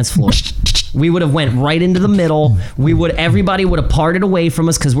whole dance floor. We would have went right into the middle. Everybody would have parted away from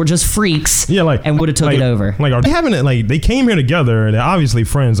us because we're just freaks. Yeah, and would have took it over. Like, are they having it? Like, they came here together. They're obviously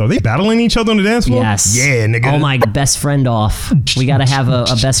friends. Are they battling each other on the dance floor? Yes. Yeah, nigga. Oh my, best friend off. We got to have a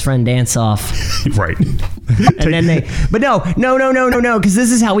best friend dance off. Right. And then but no, because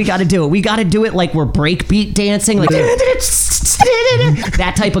this is how we got to do it. We got to do it like we're breakbeat dancing, like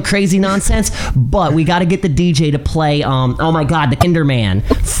that type of crazy nonsense. But we got to get the DJ to play. Oh my God, the Kinderman.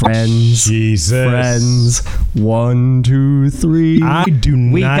 Friends. Jesus. Friends. 1, 2, 3. I do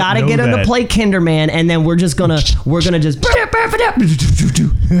not. We gotta get him to play Kinderman, and then we're just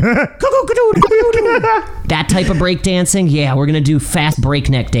that type of break dancing. Yeah, we're gonna do fast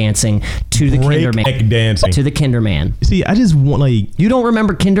breakneck dancing to the Kinderman. Dancing to the Kinderman. See, I just want You don't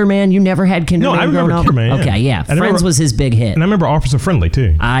remember Kinderman? You never had Kinderman? No, I remember Kinderman. Okay, yeah. Friends was his big hit. And I remember Officer Friendly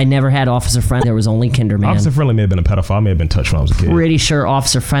too. I never had Officer Friendly. There was only Kinderman. Officer Friendly may have been a pedophile. I may have been touched when I was a kid. Pretty sure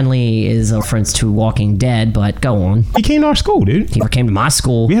Officer Friendly is a reference to Walking Dead, but go on. He came to our school, dude. He came to my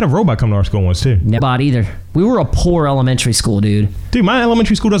school. We had a robot come to our school once too. Never bought either. We were a poor elementary school, dude. Dude, my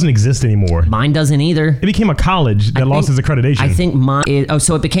elementary school doesn't exist anymore. Mine doesn't either. It became a college that lost its accreditation. I think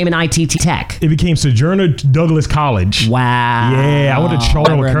so it became an ITT Tech. It became Sojourner Douglas College. Wow. Yeah, I went to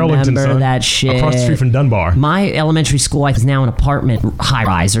Charlotte Curlington, son. That shit. Across the street from Dunbar. My elementary school is now an apartment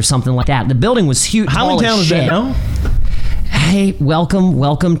high-rise or something like that. The building was huge. How many towns is that now? Hey,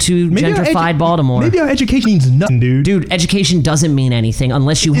 welcome to gentrified Baltimore. Maybe our education means nothing, dude. Dude, education doesn't mean anything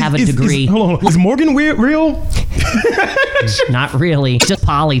unless you have a degree. Hold on. Is Morgan real? Not really. Just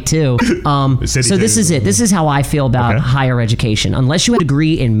poly too. So this is it. This is how I feel about higher education. Unless you have a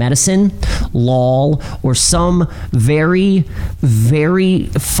degree in medicine, law, or some very, very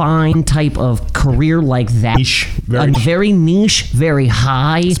fine type of career like that, very niche, very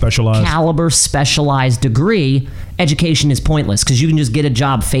high specialized caliber, specialized degree, education is pointless because you can just get a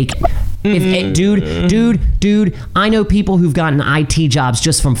job fake. Dude, I know people who've gotten IT jobs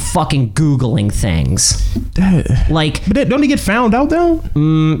just from fucking Googling things. But don't they get found out though?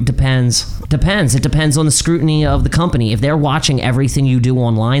 Depends. It depends on the scrutiny of the company. If they're watching everything you do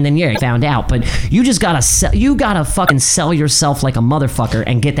online, then yeah, found out. But you just gotta fucking sell yourself like a motherfucker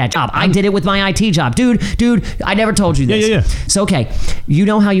and get that job. I did it with my IT job, dude. I never told you this. Yeah. So okay, you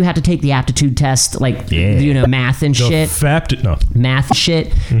know how you have to take the aptitude test, math and shit. Math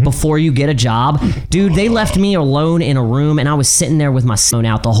shit before you get a job, dude. They left me alone in a room, and I was sitting there with my phone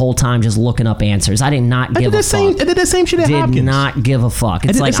out the whole time, just looking up answers. I did not give a fuck. I did the same shit at Hopkins. Did not give a fuck.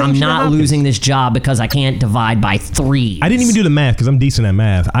 It's like I'm not losing this job because I can't divide by 3. I didn't even do the math because I'm decent at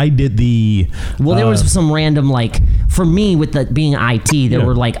math. I did the. Well, there was some random for me with the being IT, there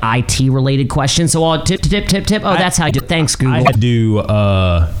were like IT related questions. So tip. Oh, that's how you do it. Thanks, Google. I had to do.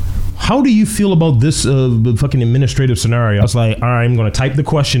 How do you feel about this fucking administrative scenario? I was like, all right, I'm going to type the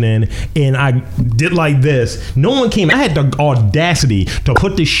question in, and I did like this. No one came. I had the audacity to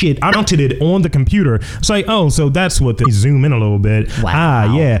put this shit. I mounted it on the computer. It's like, oh, so that's what they zoom in a little bit.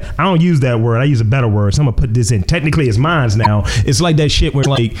 Wow. Yeah. I don't use that word. I use a better word. So I'm going to put this in. Technically, it's mine now. It's like that shit where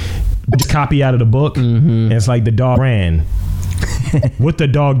just copy out of the book, and it's like the dog ran. What the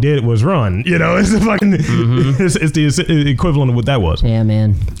dog did was run. It's the fucking it's the equivalent of what that was. Yeah,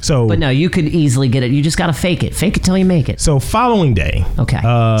 man. So, but no, you could easily get it. You just gotta fake it till you make it. So following day,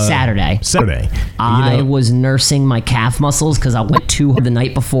 Saturday, I was nursing my calf muscles because I went too hard the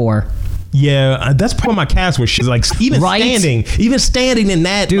night before. Yeah, that's part of my calves where she's like even standing in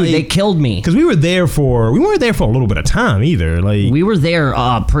that. Dude, they killed me because we weren't there for a little bit of time either. We were there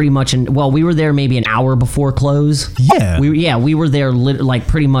pretty much we were there maybe an hour before close. Yeah, we were there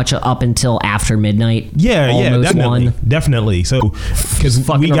pretty much up until after midnight. Definitely. So because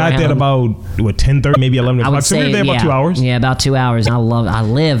we got there about 10:30, maybe 11 o'clock. So we were there about 2 hours. Yeah, about 2 hours.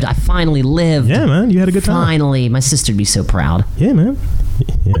 I finally lived. Yeah, man, you had a good time. Finally, my sister'd be so proud. Yeah, man.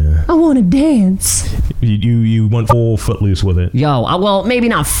 Yeah. I want to dance. You went full footloose with it. Well, maybe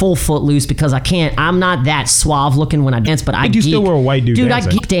not full footloose because I can't. I'm not that suave looking when I dance, but I geek. You still were a white dude dancing.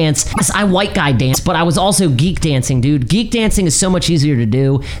 I geek dance. Yes, I white guy dance, but I was also geek dancing, dude. Geek dancing is so much easier to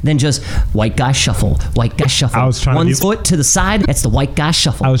do than just white guy shuffle. White guy shuffle. I was trying One foot to the side. That's the white guy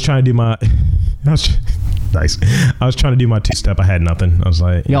shuffle. I was trying to do my. Nice. I was trying to do my 2-step. I had nothing. I was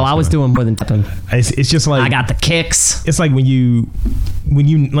like, I was doing more than stepping. It's just like I got the kicks. It's like when you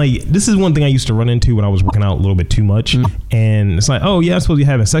like, this is one thing I used to run into when I was working out a little bit too much, and it's like, oh yeah, I'm supposed to be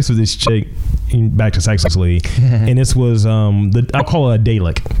having sex with this chick. Back to sexlessly, and this was I call it a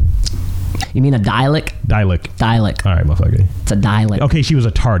Dalek. You mean a dialect? Dialect. All right, motherfucker. It's a dialect. Okay, she was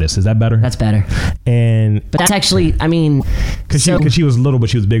a TARDIS. Is that better? That's better. But that's actually, because she was little, but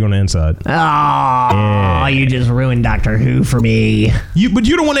she was big on the inside. Oh, yeah. You just ruined Doctor Who for me. But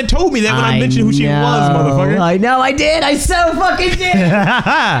you're the one that told me that when I mentioned who she was, motherfucker. I know, I did. I so fucking did.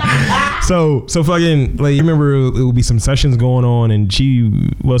 so fucking, like, you remember it would be some sessions going on, and she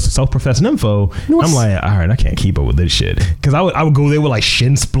was self-professed nympho. I'm like, all right, I can't keep up with this shit. Because I would go there with like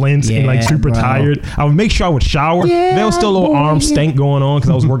shin splints and like super tired. I would make sure I would shower. There was still a little arm stank going on because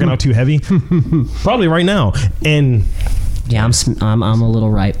I was working out too heavy. Probably right now. And yeah, I'm a little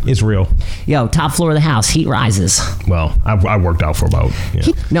ripe. It's real. Yo, top floor of the house, heat rises. Well, I worked out for about.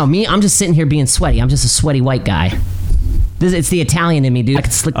 Yeah. No, I'm just sitting here being sweaty. I'm just a sweaty white guy. It's the Italian in me, dude. I can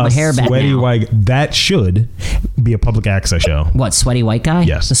slick my hair back now. Sweaty white. That should be a public access show. What, Sweaty White Guy?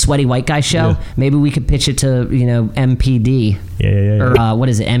 Yes. The Sweaty White Guy show? Yeah. Maybe we could pitch it to, MPD. Yeah. Or what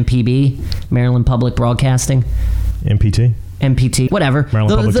is it, MPB? Maryland Public Broadcasting? MPT, whatever.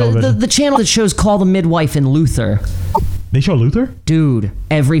 Maryland Public Television. The channel that shows Call the Midwife and Luther. They show Luther? Dude,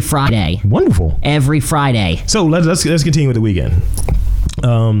 every Friday. Wonderful. Every Friday. So let's continue with the weekend.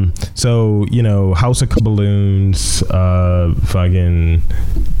 House of Balloons, fucking,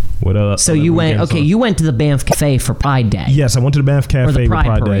 what else? So you went to the Banff Cafe for Pride Day. Yes, I went to the Banff Cafe for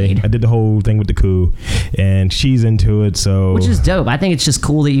Pride Day. I did the whole thing with the coup, and she's into it, so. Which is dope. I think it's just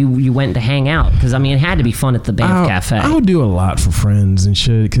cool that you went to hang out, because, it had to be fun at the Banff Cafe. I would do a lot for friends and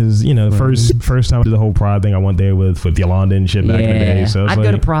shit, because, first time I did the whole Pride thing, I went there with Yolanda and shit back in the day. So I'd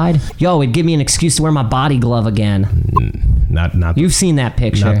go to Pride. Yo, it'd give me an excuse to wear my body glove again. Not. You've seen that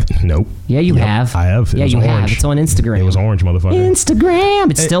picture. Nope. Yeah, you have. I have. Yeah, you have. It's on Instagram. It was orange, motherfucker. Instagram.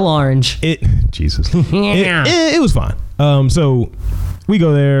 It's still orange. Jesus. Yeah. It was fine. So we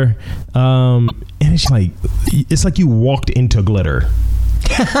go there, and it's like you walked into glitter.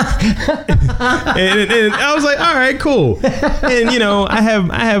 and I was like, all right, cool. And I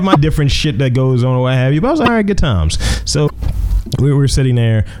have my different shit that goes on or what have you, but I was like, all right, good times. So we were sitting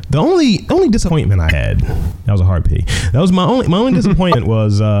there. The only disappointment I had, that was a hard P. That was my only disappointment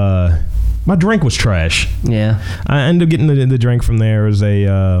was my drink was trash. Yeah. I ended up getting the drink from there. It was I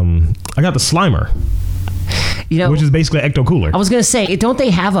got the Slimer. Which is basically an Ecto Cooler. I was going to say, don't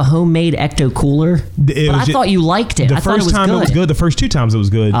they have a homemade Ecto Cooler? I thought you liked it. The first time it was good. The first 2 times it was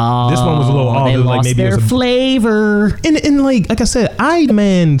good. Oh, this one was a little off. They lost maybe their flavor. And like I said, I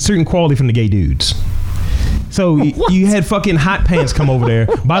demand certain quality from the gay dudes. So you had fucking hot pants come over there.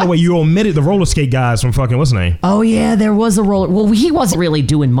 By the way, you omitted the roller skate guys from fucking, what's his name? Oh yeah, there was a roller. Well, he wasn't really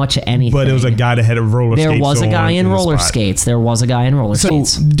doing much of anything. But it was a guy that had a roller skates. There was a guy in roller skates. There was a guy in roller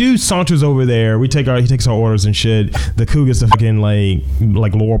skates. So dude saunters over there. He takes our orders and shit. The Coug gets the fucking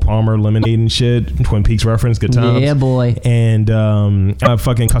like Laura Palmer lemonade and shit. Twin Peaks reference. Good times. Yeah, boy. And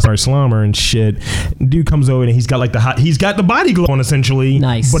fucking customer Slimer and shit. Dude comes over and he's got like he's got the body glove on essentially.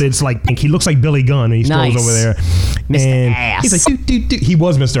 Nice. But it's like pink. He looks like Billy Gunn and he strolls over there. Mr. And Ass. he's like, do. He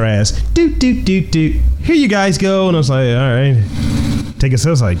was Mr. Ass. Do. Here you guys go. And I was like, all right. Take a sip.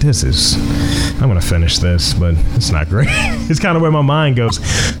 I was like, I'm going to finish this, but it's not great. It's kind of where my mind goes.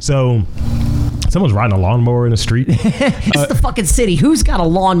 So someone's riding a lawnmower in the street. It's the fucking city. Who's got a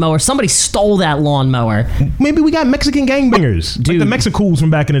lawnmower? Somebody stole that lawnmower. Maybe we got Mexican gangbangers. Dude. Like the Mexicools from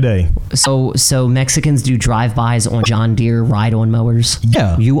back in the day. So Mexicans do drive-bys on John Deere ride-on mowers?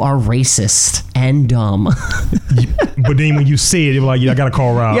 Yeah. You are racist and dumb. But then when you see it, you're like, I got to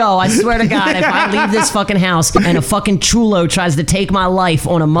call Rob. Yo, I swear to God, if I leave this fucking house and a fucking chulo tries to take my life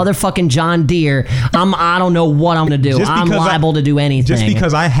on a motherfucking John Deere, I don't know what I'm going to do. I'm liable to do anything. Just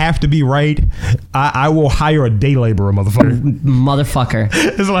because I have to be right, I will hire a day laborer, motherfucker.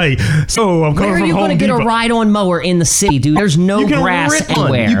 It's like, so I'm coming from Home Depot. Where are you going to get a ride-on mower in the city, dude? There's no grass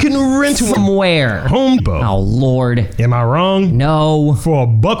anywhere. You can rent one. From where? Home Depot. Oh, Lord. Am I wrong? No. For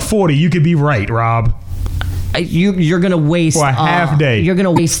 $1.40, you could be right, Rob. You're gonna waste for a half day. You're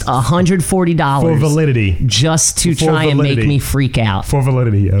gonna waste $140 for validity, just to try and make me freak out. For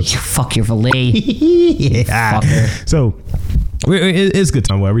validity, yes. Fuck your validity, yeah. Fucker. So it's a good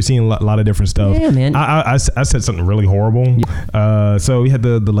time. We're seeing a lot of different stuff. Yeah, man. I said something really horrible. Yeah. So we had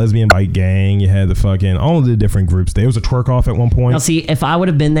the lesbian bike gang. You had the fucking all of the different groups. There was a twerk off at one point. Now, see, if I would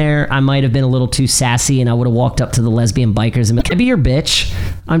have been there, I might have been a little too sassy, and I would have walked up to the lesbian bikers and been, "Can I be your bitch?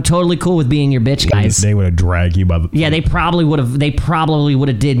 I'm totally cool with being your bitch, guys." They would have dragged you by the. Yeah, they probably would have. They probably would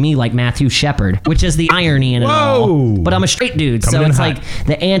have did me like Matthew Shepard, which is the irony in it all. But I'm a straight dude, so it's like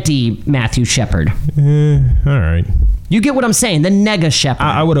the anti Matthew Shepard. All right. You get what I'm saying? The nega shepherd.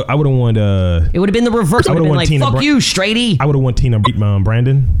 I would have wanted. It would have been the reverse. I would have been like, fuck you, straighty. I would have wanted Tina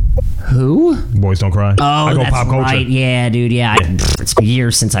Brandon. Who? Boys Don't Cry. Oh, I go that's pop culture. Right. Yeah, dude. Yeah. It's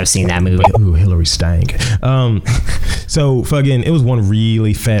years since I've seen that movie. Ooh, Hillary stank. So fucking, it was one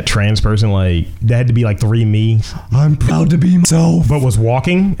really fat trans person. Like, there had to be like 3 me. I'm proud to be myself. But was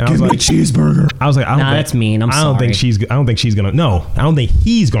walking. And Give me a cheeseburger. I was like, that's mean. I don't think she's gonna. No, I don't think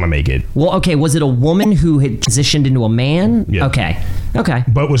he's gonna make it. Well, okay. Was it a woman who had transitioned into a man? Yeah. Okay.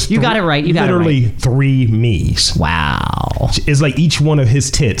 But was you got it right. You got it right. Literally 3 me's. Wow. It's like each one of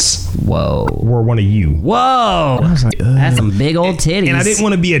his tits. Whoa. Were one of you. Whoa. I was like, that's some big old titties. And I didn't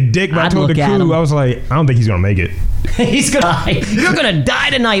want to be a dick, but I told the crew, I was like, I don't think he's gonna make it. He's gonna die. You're gonna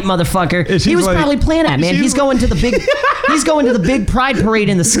die tonight, motherfucker. He was like, probably planning that, man. He's going to the big. He's going to the big pride parade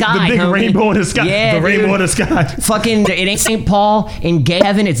in the sky. The big homie. rainbow in the sky. Yeah, the rainbow in the sky. Fucking, it ain't St. Paul in gay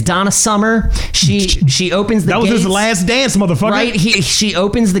heaven. It's Donna Summer. She opens the. That was gates, his last dance, motherfucker. Right? She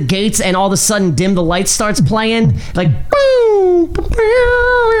opens the gates, and all of a sudden, Dim the Light starts playing. Like, boom.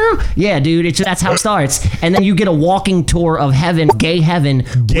 Yeah, dude. That's how it starts. And then you get a walking tour of heaven, gay heaven,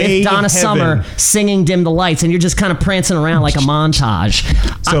 with Donna Summer singing Dim the Lights, and you're just kind of prancing around like a montage.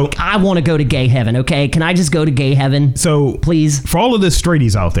 So I want to go to gay heaven, okay? Can I just go to gay heaven? So please. For all of the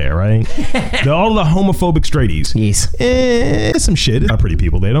straighties out there, right? All the homophobic straighties. Yes. It's some shit. It's not pretty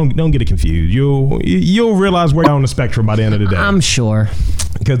people there. Don't get it confused. You'll realize we're down the spectrum by the end of the day. I'm sure.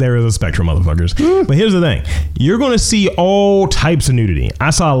 Because there is a spectrum, motherfuckers. But here's the thing. You're going to see all types of nudity. I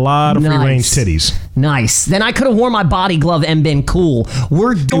saw a lot of free-range titties. Nice. Then I could have worn my body glove and been cool.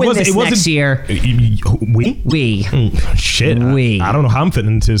 We're doing this next year. We? Shit. I don't know how I'm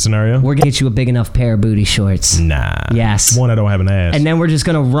fitting into this scenario. We're going to get you a big enough pair of booty shorts. Nah. Yes. One, I don't have an ass. And then we're just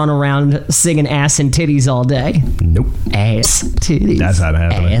going to run around singing ass and titties all day. Nope. Ass, titties. That's how it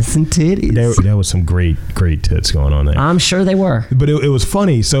happened. Ass and titties. There was some great tits going on there. I'm sure they were. But it was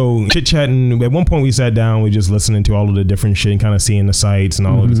funny. So chit-chatting, at one point we sat down, we just listening to all of the different shit and kind of seeing the sites and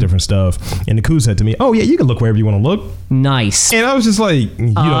all of this different stuff. And the coup said to me, oh yeah, you can look wherever you want to look. Nice. And I was just like,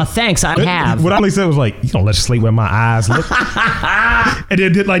 thanks, I have. What I said was like, you don't legislate where my eyes look. And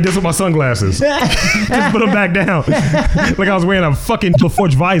then did like this with my sunglasses. Just put them back down. Like I was wearing a fucking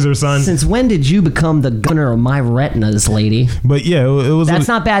LaForge visor, son. Since when did you become the governor of my retinas, lady? But yeah, it was. That's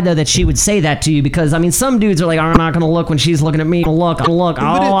not bad though that she would say that to you, because I mean some dudes are like, I'm not gonna look when she's looking at me. I looked. I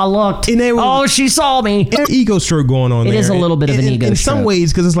looked. Oh, she saw me. Ego stroke going on there. It is a little bit of an ego stroke. In some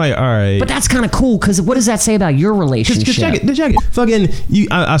ways, because it's like, all right. But that's kind of cool, because what does that say about your relationship? The jacket. Fucking,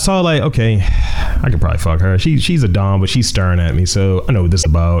 I saw like, okay, I could probably fuck her. She's a dom, but she's staring at me, so I know what this is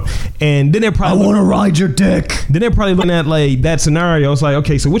about. And then they're probably, I want to ride your dick. Then they're probably looking at like that scenario. It's like,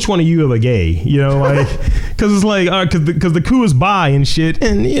 okay, so which one of you are gay? You know, like, because it's like, because the coup is bi and shit,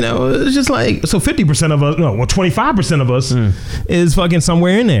 and you know, it's just like, so 50% of us, 25% of us is fucking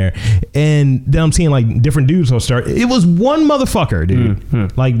somewhere in there, and then I'm seeing like different dudes who start. It was one motherfucker,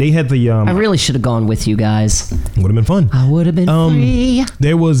 dude. Like they had the. I really should have gone with you guys. Would have been fun. I would have been free.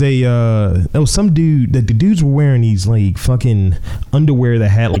 There was some dude that the dudes were wearing these like fucking underwear that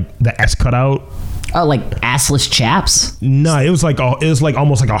had like the ass cut out. Oh, like assless chaps? No, it was like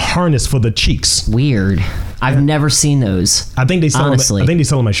almost like a harness for the cheeks. Weird. I've never seen those. I think they sell honestly. I think they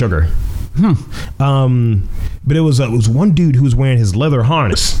sell them at Sugar. But it was one dude who was wearing his leather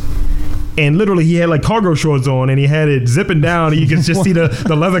harness. And literally, he had like cargo shorts on, and he had it zipping down, and you can just see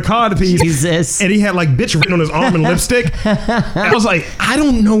the leather card piece. Jesus. And he had like bitch written on his arm and lipstick. And I was like, I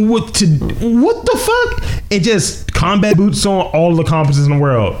don't know what the fuck? It just combat boots on, all the accomplishments in the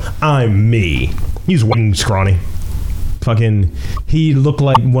world. I'm me. He's one scrawny. Fucking, he looked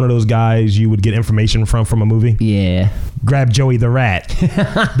like one of those guys you would get information from a movie. Yeah. Grab Joey the Rat.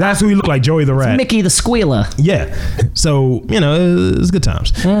 That's who he looked like, Joey the Rat. It's Mickey the Squealer. Yeah. So, you know, it was good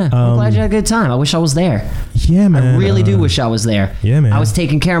times. Yeah, I'm glad you had a good time. I wish I was there. Yeah, man. I really do wish I was there. Yeah, man. I was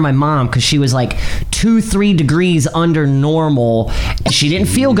taking care of my mom because she was like 2-3 degrees under normal. And she didn't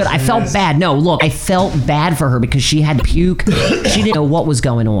feel good. I felt bad. No, look, I felt bad for her because she had to puke. She didn't know what was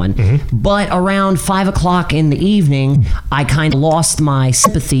going on. But around 5 o'clock in the evening, I kind of lost my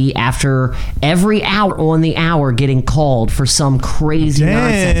sympathy after every hour on the hour getting called for some crazy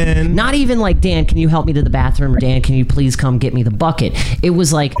nonsense. Not even like, Dan, can you help me to the bathroom? Or Dan, can you please come get me the bucket? It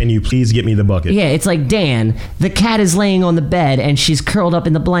was like, can you please get me the bucket? Yeah, it's like, Dan, the cat is laying on the bed and she's curled up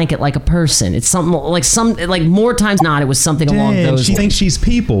in the blanket like a person. It's something like more times than not, it was something along those lines. She thinks she's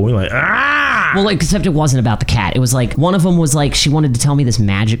people. We're like, Well, like, except it wasn't about the cat. It was like, one of them was like, she wanted to tell me this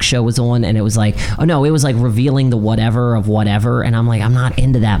magic show was on, and it was like, oh no, it was like revealing the whatever of whatever, and I'm like, I'm not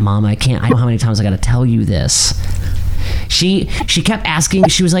into that, Mom. I don't know how many times I gotta tell you this. She kept asking,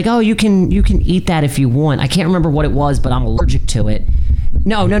 she was like, oh, you can eat that if you want. I can't remember what it was, but I'm allergic to it.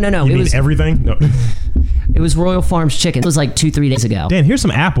 No. You mean everything? No. It was Royal Farms chicken. It was like 2-3 days ago. Dan, here's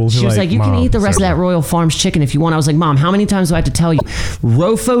some apples. She was like, you can eat the rest of that Royal Farms chicken if you want. I was like, Mom, how many times do I have to tell you?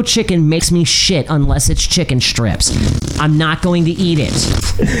 Rofo chicken makes me shit unless it's chicken strips. I'm not going to eat it.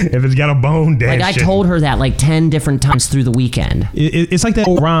 If it's got a bone, Dan. Like, I told her that like 10 different times through the weekend. It's like that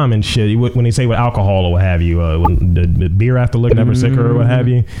old rhyme and shit when they say with alcohol or what have you, when the beer after liquor never sicker or what have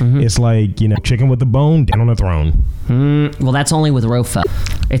you. It's like, you know, chicken with the bone down on the throne. Well, that's only with Rofo.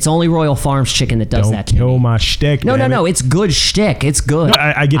 It's only Royal Farms chicken that does that to me. Don't kill my shtick. No. It's good shtick. It's good. No,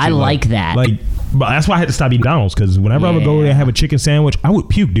 I get you. I like that. Like, but that's why I had to stop eating McDonald's, because whenever I would go there and have a chicken sandwich, I would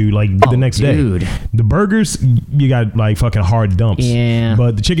puke, dude. Like the next day. The burgers, you got like fucking hard dumps. Yeah.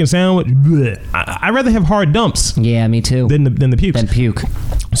 But the chicken sandwich, bleh. I'd rather have hard dumps. Yeah, me too. Than the pukes. Than puke.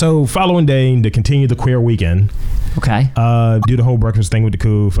 So following day to continue the queer weekend. Okay. Do the whole breakfast thing with the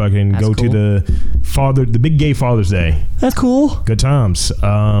coup. Fucking That's go cool. to the big gay Father's Day. That's cool. Good times.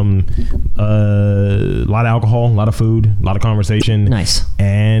 A lot of alcohol, a lot of food, a lot of conversation. Nice.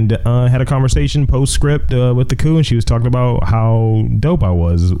 And had a conversation postscript with the coup, and she was talking about how dope I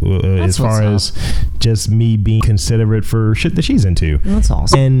was as far as just me being considerate for shit that she's into. That's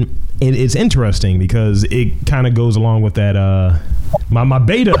awesome. And it's interesting because it kind of goes along with that my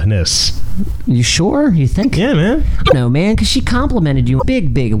beta-ness. You sure? You think? Yeah, man. No, man, because she complimented you in a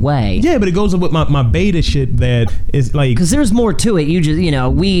big way. Yeah, but it goes with my beta shit that is like... Because there's more to it. You just,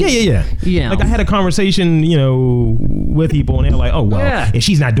 we... Yeah. You know. Like, I had a conversation, with people, and they're like, oh, well, if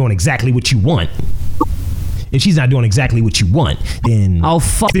she's not doing exactly what you want, if she's not doing exactly what you want, then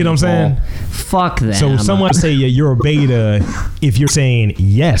fuck. See what I'm saying? Fuck that. So someone say you're a beta if you're saying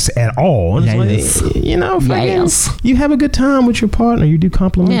yes at all. And it's like, you know, you have a good time with your partner. You do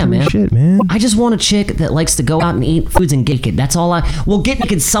complimentary shit, man. I just want a chick that likes to go out and eat foods and get naked. That's all we'll get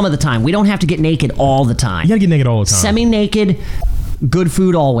naked some of the time. We don't have to get naked all the time. You gotta get naked all the time. Semi-naked, good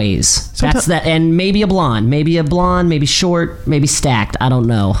food always. That's that. And maybe a blonde, maybe short, maybe stacked. I don't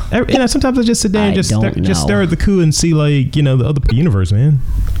know. You know, sometimes I just sit there and just stare at the coup and see, like, you know, the other universe, man.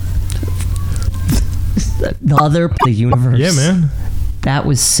 The universe. Yeah, man. That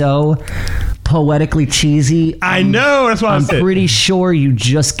was so poetically cheesy. I know. That's why I'm pretty sure you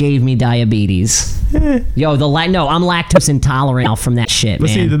just gave me diabetes. Yo, I'm lactose intolerant now from that shit, man. But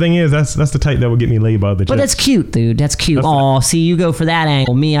see, the thing is, that's the type that would get me laid by the chick. But that's cute, dude. That's cute. See, you go for that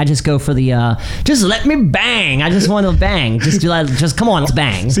angle. Me, I just go for the, just let me bang. I just want to bang. Just come on, let's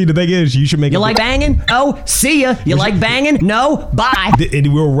bang. See, the thing is, you should make You like banging? Oh, see ya. You like banging? No? Bye.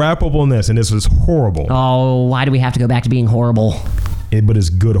 And we'll wrap up on this, and this was horrible. Oh, why do we have to go back to being horrible? But it's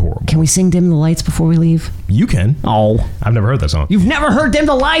good horrible. Can we sing Dim the Lights before we leave? You can. Oh. I've never heard that song. You've never heard Dim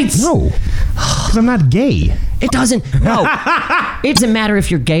the Lights? No. Because I'm not gay. It doesn't. No. It doesn't matter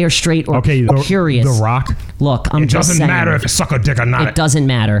if you're gay or straight or curious. The Rock. Look, I'm just saying. It doesn't matter if you suck a dick or not. It doesn't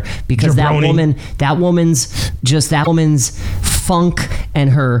matter because that woman's funk and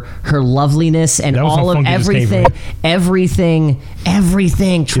her loveliness and all of everything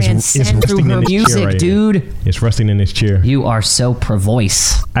transcends through her music, dude. It's resting in this chair. You are so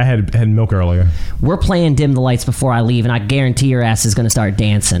pervoice. I had milk earlier. We're playing Dim the Lights before I leave, and I guarantee your ass is going to start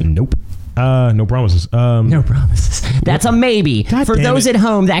dancing. Nope. No promises. No promises. That's a maybe. For those at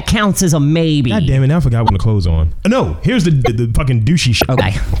home, that counts as a maybe. God damn it, now I forgot when the clothes on. No, here's the fucking douchey shit.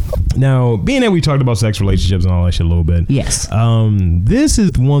 Okay. Now, being that we talked about sex, relationships, and all that shit a little bit. Yes. This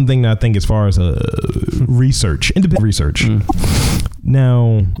is one thing that I think as far as research, independent research.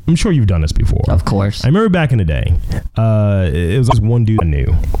 Now, I'm sure you've done this before. Of course. I remember back in the day, it was this one dude I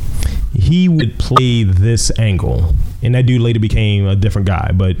knew. He would play this angle, and that dude later became a different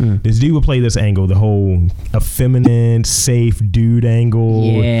guy. But this dude would play this angle, the whole effeminate, safe dude angle,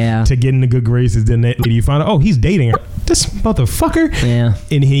 to get into good graces. Then you find out, he's dating her. This motherfucker. Yeah.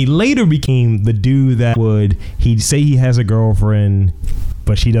 And he later became the dude that he'd say he has a girlfriend,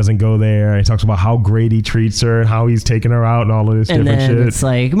 but she doesn't go there. He talks about how great he treats her and how he's taking her out and all of this different shit. And it's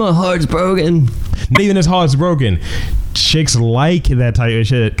like, my heart's broken. Not even his heart's broken. Chicks like that type of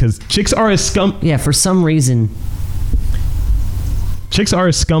shit because chicks are as Yeah, for some reason. Chicks are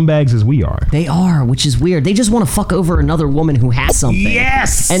as scumbags as we are. They are, which is weird. They just want to fuck over another woman who has something.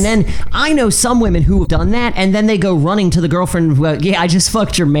 Yes! And then I know some women who have done that, and then they go running to the girlfriend, I just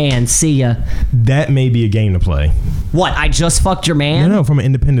fucked your man. See ya. That may be a game to play. What, I just fucked your man? No, from an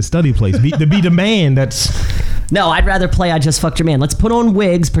independent study place. To be the man that's... No, I'd rather play I just fucked your man. Let's put on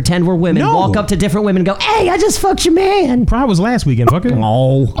wigs, pretend we're women, walk up to different women and go, hey, I just fucked your man. Pride was last weekend, fucker.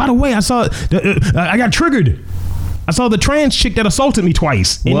 Oh. By the way, I saw... I got triggered. I saw the trans chick that assaulted me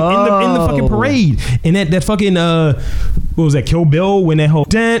twice in the fucking parade. And that fucking what was that, Kill Bill, when that whole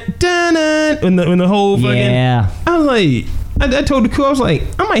when the whole fucking I was like, I told the crew, I was like,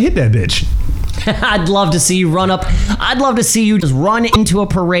 I might hit that bitch. I'd love to see you run up. I'd love to see you just run into a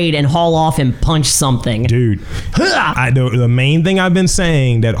parade and haul off and punch something. Dude, the main thing I've been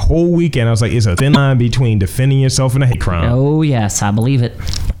saying that whole weekend, I was like, it's a thin line between defending yourself and a hate crime. Oh, yes, I believe it.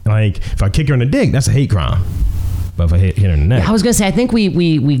 Like, if I kick her in the dick, that's a hate crime. But if I hit her in the neck. I was going to say, I think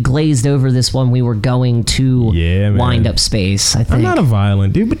we glazed over this when we were going to Wind Up Space, I think. I'm not a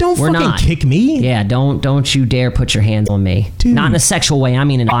violent dude, but don't kick me. Yeah, don't you dare put your hands on me. Dude. Not in a sexual way, I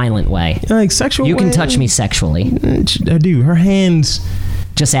mean in a violent way. Like sexual You can touch me sexually. Dude, her hands...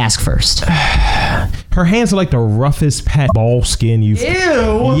 Just ask first. Her hands are like the roughest ball skin you've...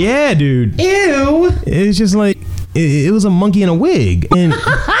 Ew. Yeah, dude. Ew. It's just like... It was a monkey in a wig. And...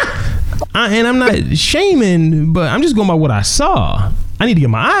 and I'm not shaming, but I'm just going by what I saw. I need to get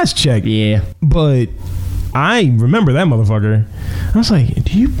my eyes checked. Yeah. But I remember that motherfucker. I was like,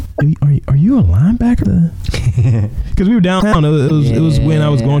 are you a linebacker? Because we were downtown. It was when I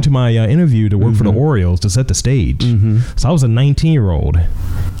was going to my interview to work for the Orioles to set the stage. So I was a 19-year-old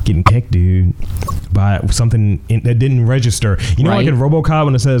getting kicked, dude, by something that didn't register. You know, like in RoboCop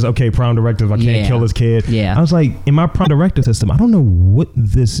when it says, okay, prime directive, I can't kill this kid. Yeah. I was like, in my prime directive system, I don't know what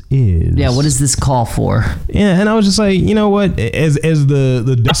this is. Yeah, what is this call for? Yeah, and I was just like, you know what? As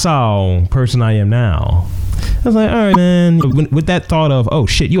the docile person I am now, I was like, all right, man. With that thought of, oh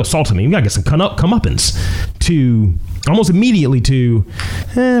shit, you assaulted me, we gotta get some comeuppance, to almost immediately to,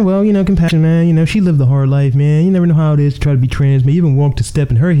 well, you know, compassion, man. You know, she lived the hard life, man. You never know how it is to try to be trans, man. You even walked a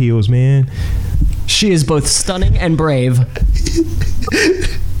step in her heels, man. She is both stunning and brave.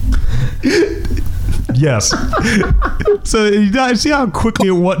 Yes. So you see how quickly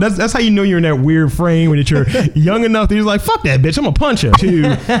it was. That's how you know you're in that weird frame when you're young enough that you're like, fuck that bitch, I'm gonna punch her.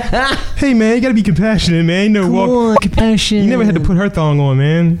 Hey man, you gotta be compassionate, man. Come on, compassion. You never had to put her thong on,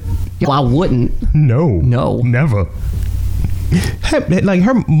 man. Well, I wouldn't. No, never. Like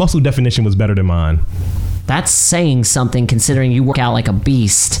her muscle definition was better than mine. That's saying something, considering you work out like a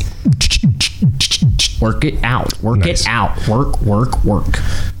beast. Work it out. Work it out. Work.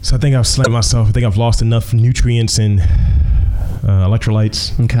 So I think I've slammed myself. I think I've lost enough nutrients and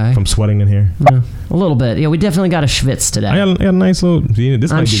electrolytes from sweating in here. Yeah, a little bit. Yeah, we definitely got a schwitz today. I got a nice little...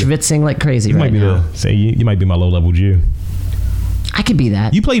 I'm schwitzing like crazy right now. You might be my low-level Jew. I could be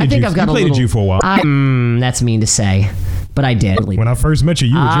that. You played a Jew. You played a Jew for a while. That's mean to say. But I did. When I first met you,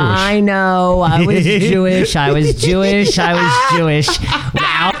 you were Jewish. I know. I was Jewish.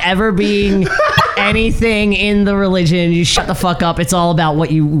 Without ever being anything in the religion. You shut the fuck up. It's all about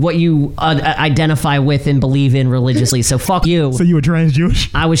what you identify with and believe in religiously. So fuck you. So you were trans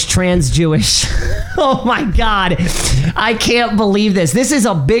Jewish? I was trans Jewish. Oh my God. I can't believe this. This is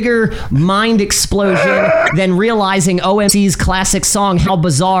a bigger mind explosion than realizing OMC's classic song, How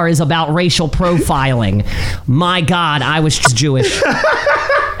Bizarre, is about racial profiling. My God, I was Jewish.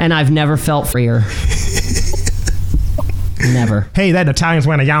 And I've never felt freer. Never. Hey, that Italian's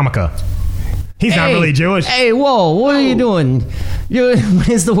wearing a yarmulke. He's not really Jewish. Hey, whoa, what are you doing? What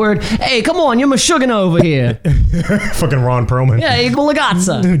is the word? Hey, come on, you're Meshuggah over here. Fucking Ron Perlman. Yeah,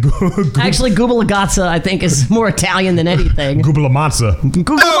 Gubbalagazza. Actually, Gubbalagazza, I think, is more Italian than anything. Gubbalamazza.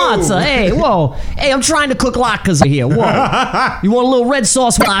 Gubbalamazza. Hey, whoa. Hey, I'm trying to cook latkes here. Whoa. You want a little red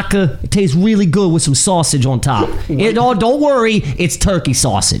sauce latke? It tastes really good with some sausage on top. Don't worry, it's turkey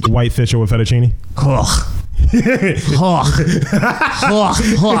sausage. White fish over fettuccine? Ugh.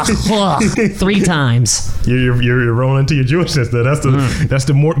 3 times. You're rolling into your Jewishness there. That's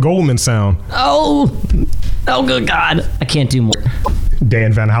the Mort Goldman sound. Oh good God. I can't do more.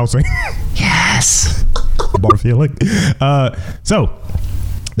 Dan Van Housing. Yes. Bar feeling. So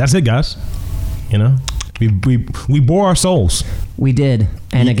that's it, guys. You know, we bore our souls. We did,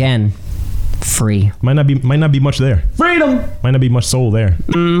 and again, free. Might not be much there. Freedom. Might not be much soul there.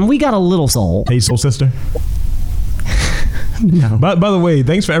 We got a little soul. Hey, soul sister. No. By the way,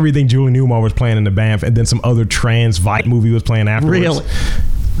 thanks for everything Julie Newmar was playing in the Banff, and then some other trans Vite movie was playing afterwards. Really?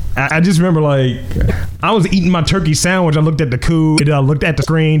 I just remember, like, I was eating my turkey sandwich. I looked at the coup. I looked at the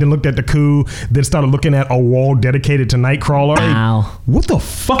screen, then looked at the coup, then started looking at a wall dedicated to Nightcrawler. Wow. Like, what the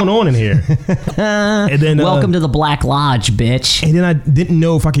fuck going on in here? And then welcome to the Black Lodge, bitch. And then I didn't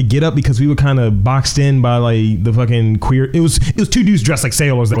know if I could get up because we were kind of boxed in by like the fucking queer. It was 2 dudes dressed like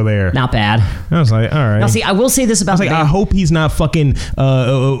sailors that were there. Not bad. I was like, all right. Now, see, I will say this about. I was like, I hope he's not fucking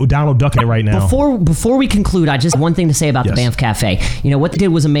Donald Duck it right now. Before we conclude, I just have one thing to say about the Banff Cafe. You know what they did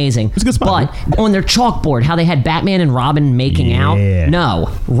was amazing. It was a good spot. But on their chalkboard, how they had Batman and Robin making out.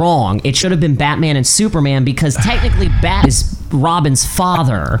 No, wrong. It should have been Batman and Superman because technically Bat is Robin's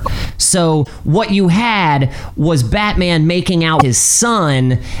father. So what you had was Batman making out his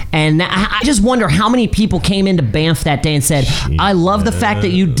son, and I just wonder how many people came into Banff that day and said, I love the fact that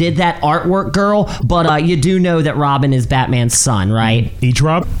you did that artwork, girl, but you do know that Robin is Batman's son, right? Each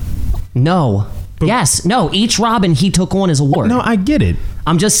Rob? No. Each Robin he took on his award. No, I get it.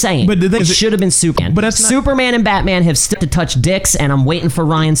 I'm just saying, but it should have been Superman. But Superman and Batman have still to touch dicks, and I'm waiting for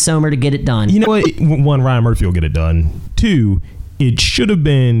Ryan Somer to get it done. You know what? 1, Ryan Murphy will get it done. 2, it should have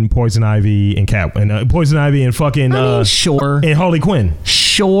been Poison Ivy and Poison Ivy and fucking sure, and Harley Quinn.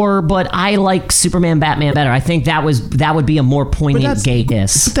 Sure, but I like Superman Batman better. I think that would be a more poignant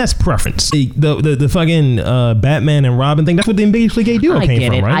gayness. But that's preference. The fucking Batman and Robin thing, that's what the ambiguously gay duo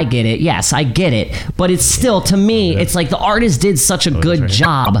came from, right? I get it. Yes, I get it. But it's still, to me, it's like the artist did such a good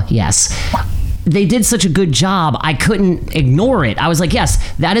job. Yes. They did such a good job, I couldn't ignore it. I was like,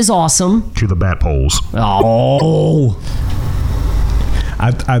 yes, that is awesome. To the bat poles. Oh.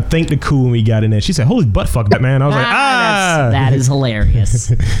 I think the cool when we got in there, she said, holy butt fuck Batman. I was like, that is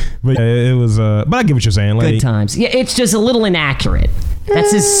hilarious. But it was, but I get what you're saying. Like, good times. Yeah, it's just a little inaccurate.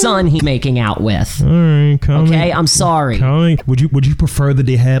 That's his son he's making out with. All right, okay, I'm sorry. Would you prefer that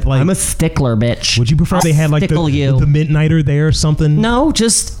they had like? I'm a stickler, bitch. Would you prefer they had like the Midnighter there or something? No,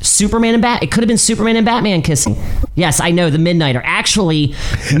 just Superman and Bat. It could have been Superman and Batman kissing. Yes, I know the Midnighter. Actually,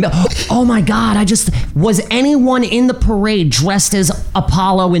 oh my God! Was anyone in the parade dressed as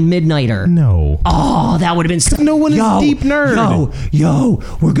Apollo and Midnighter? No. Oh, that would have been. No one is deep nerd. Yo,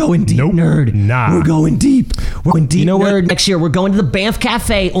 we're going deep nerd. Nah, we're going deep. We're going deep nerd next year. We're going to the Banff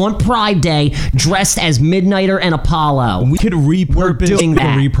cafe on Pride Day dressed as Midnighter and Apollo. We could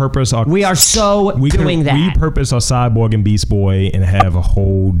repurpose our. We are doing that. Repurpose our Cyborg and Beast Boy and have a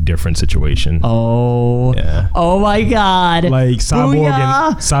whole different situation. Oh. Yeah. Oh my God. Like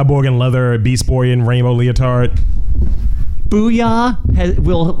Cyborg and leather, Beast Boy and rainbow leotard. Booyah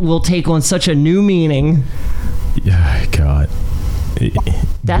will take on such a new meaning. Yeah, God.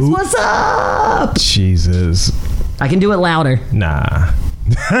 That's what's up. Jesus. I can do it louder. Nah.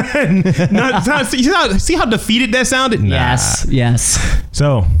 See how defeated that sounded? Nah. Yes.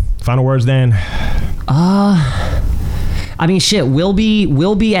 So, final words, Dan. I mean, shit. We'll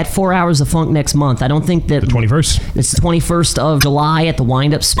be at 4 Hours of Funk next month. I don't think that The 21st. It's the 21st of July at the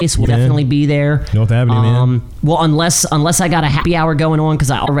Wind Up Space. We'll definitely be there. North Avenue, man. Well, unless I got a happy hour going on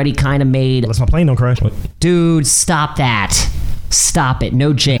because I already kind of made. Unless my plane don't crash. What? Dude, stop that. Stop it.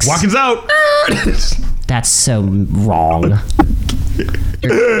 No jinx. Watkins out. That's so wrong.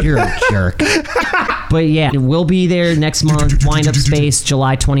 You're a jerk. But yeah, we'll be there next month. Wind Up Space,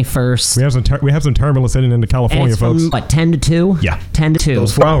 July 21st. We have some turbulence heading into California, folks. From, 10 to 2? Yeah. 10 to 2.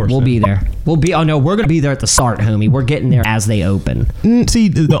 Those 4 hours. We'll be there. Oh no, we're going to be there at the start, homie. We're getting there as they open. See,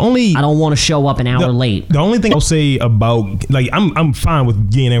 the only... I don't want to show up an hour late. The only thing I'll say about... Like, I'm fine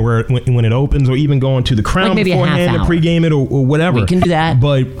with getting there when it opens or even going to the Crown beforehand and pregame it or whatever. We can do that.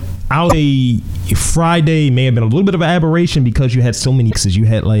 But I'll say Friday may have been a little bit of an aberration because you had so many mixes. You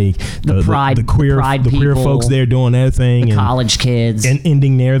had like the queer folks there doing their thing, the college kids, and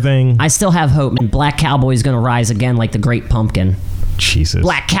ending their thing. I still have hope. And Black Cowboy's going to rise again like the Great Pumpkin. Jesus.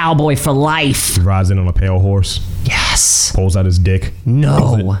 Black Cowboy for life. He rides in on a pale horse. Yes. Pulls out his dick.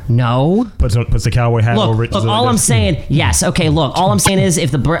 No. Puts the cowboy hat over it. Look, all I'm saying, yes, okay, look, all I'm saying is if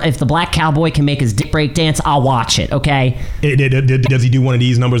the Black Cowboy can make his dick break dance, I'll watch it, okay? Does he do one of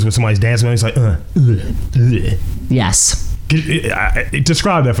these numbers when somebody's dancing and he's like, Yes.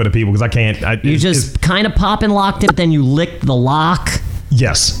 Describe that for the people because I can't. You just kind of pop and locked it, but then you licked the lock.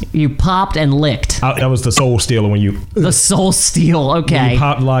 Yes. You popped and licked. That was the soul stealer when you... The soul steal, okay. When you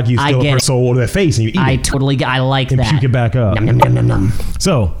pop the lock, you steal her soul to that face and you eat it. I like and that. And puke it back up. Nom, nom, nom, nom, nom.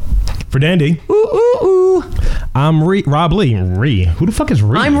 So, for Dandy... Ooh. I'm Rob Lee. Who the fuck is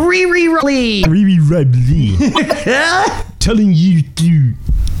Ree? I'm Riri Lee. Riri Rob Lee. Telling you to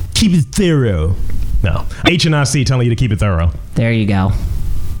keep it thorough. No. HNIC telling you to keep it thorough. There you go.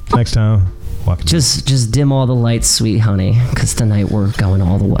 Next time... Just dim all the lights, sweet honey, because tonight we're going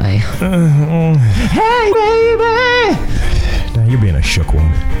all the way. Hey, baby! Now you're being a shook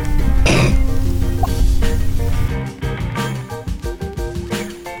one.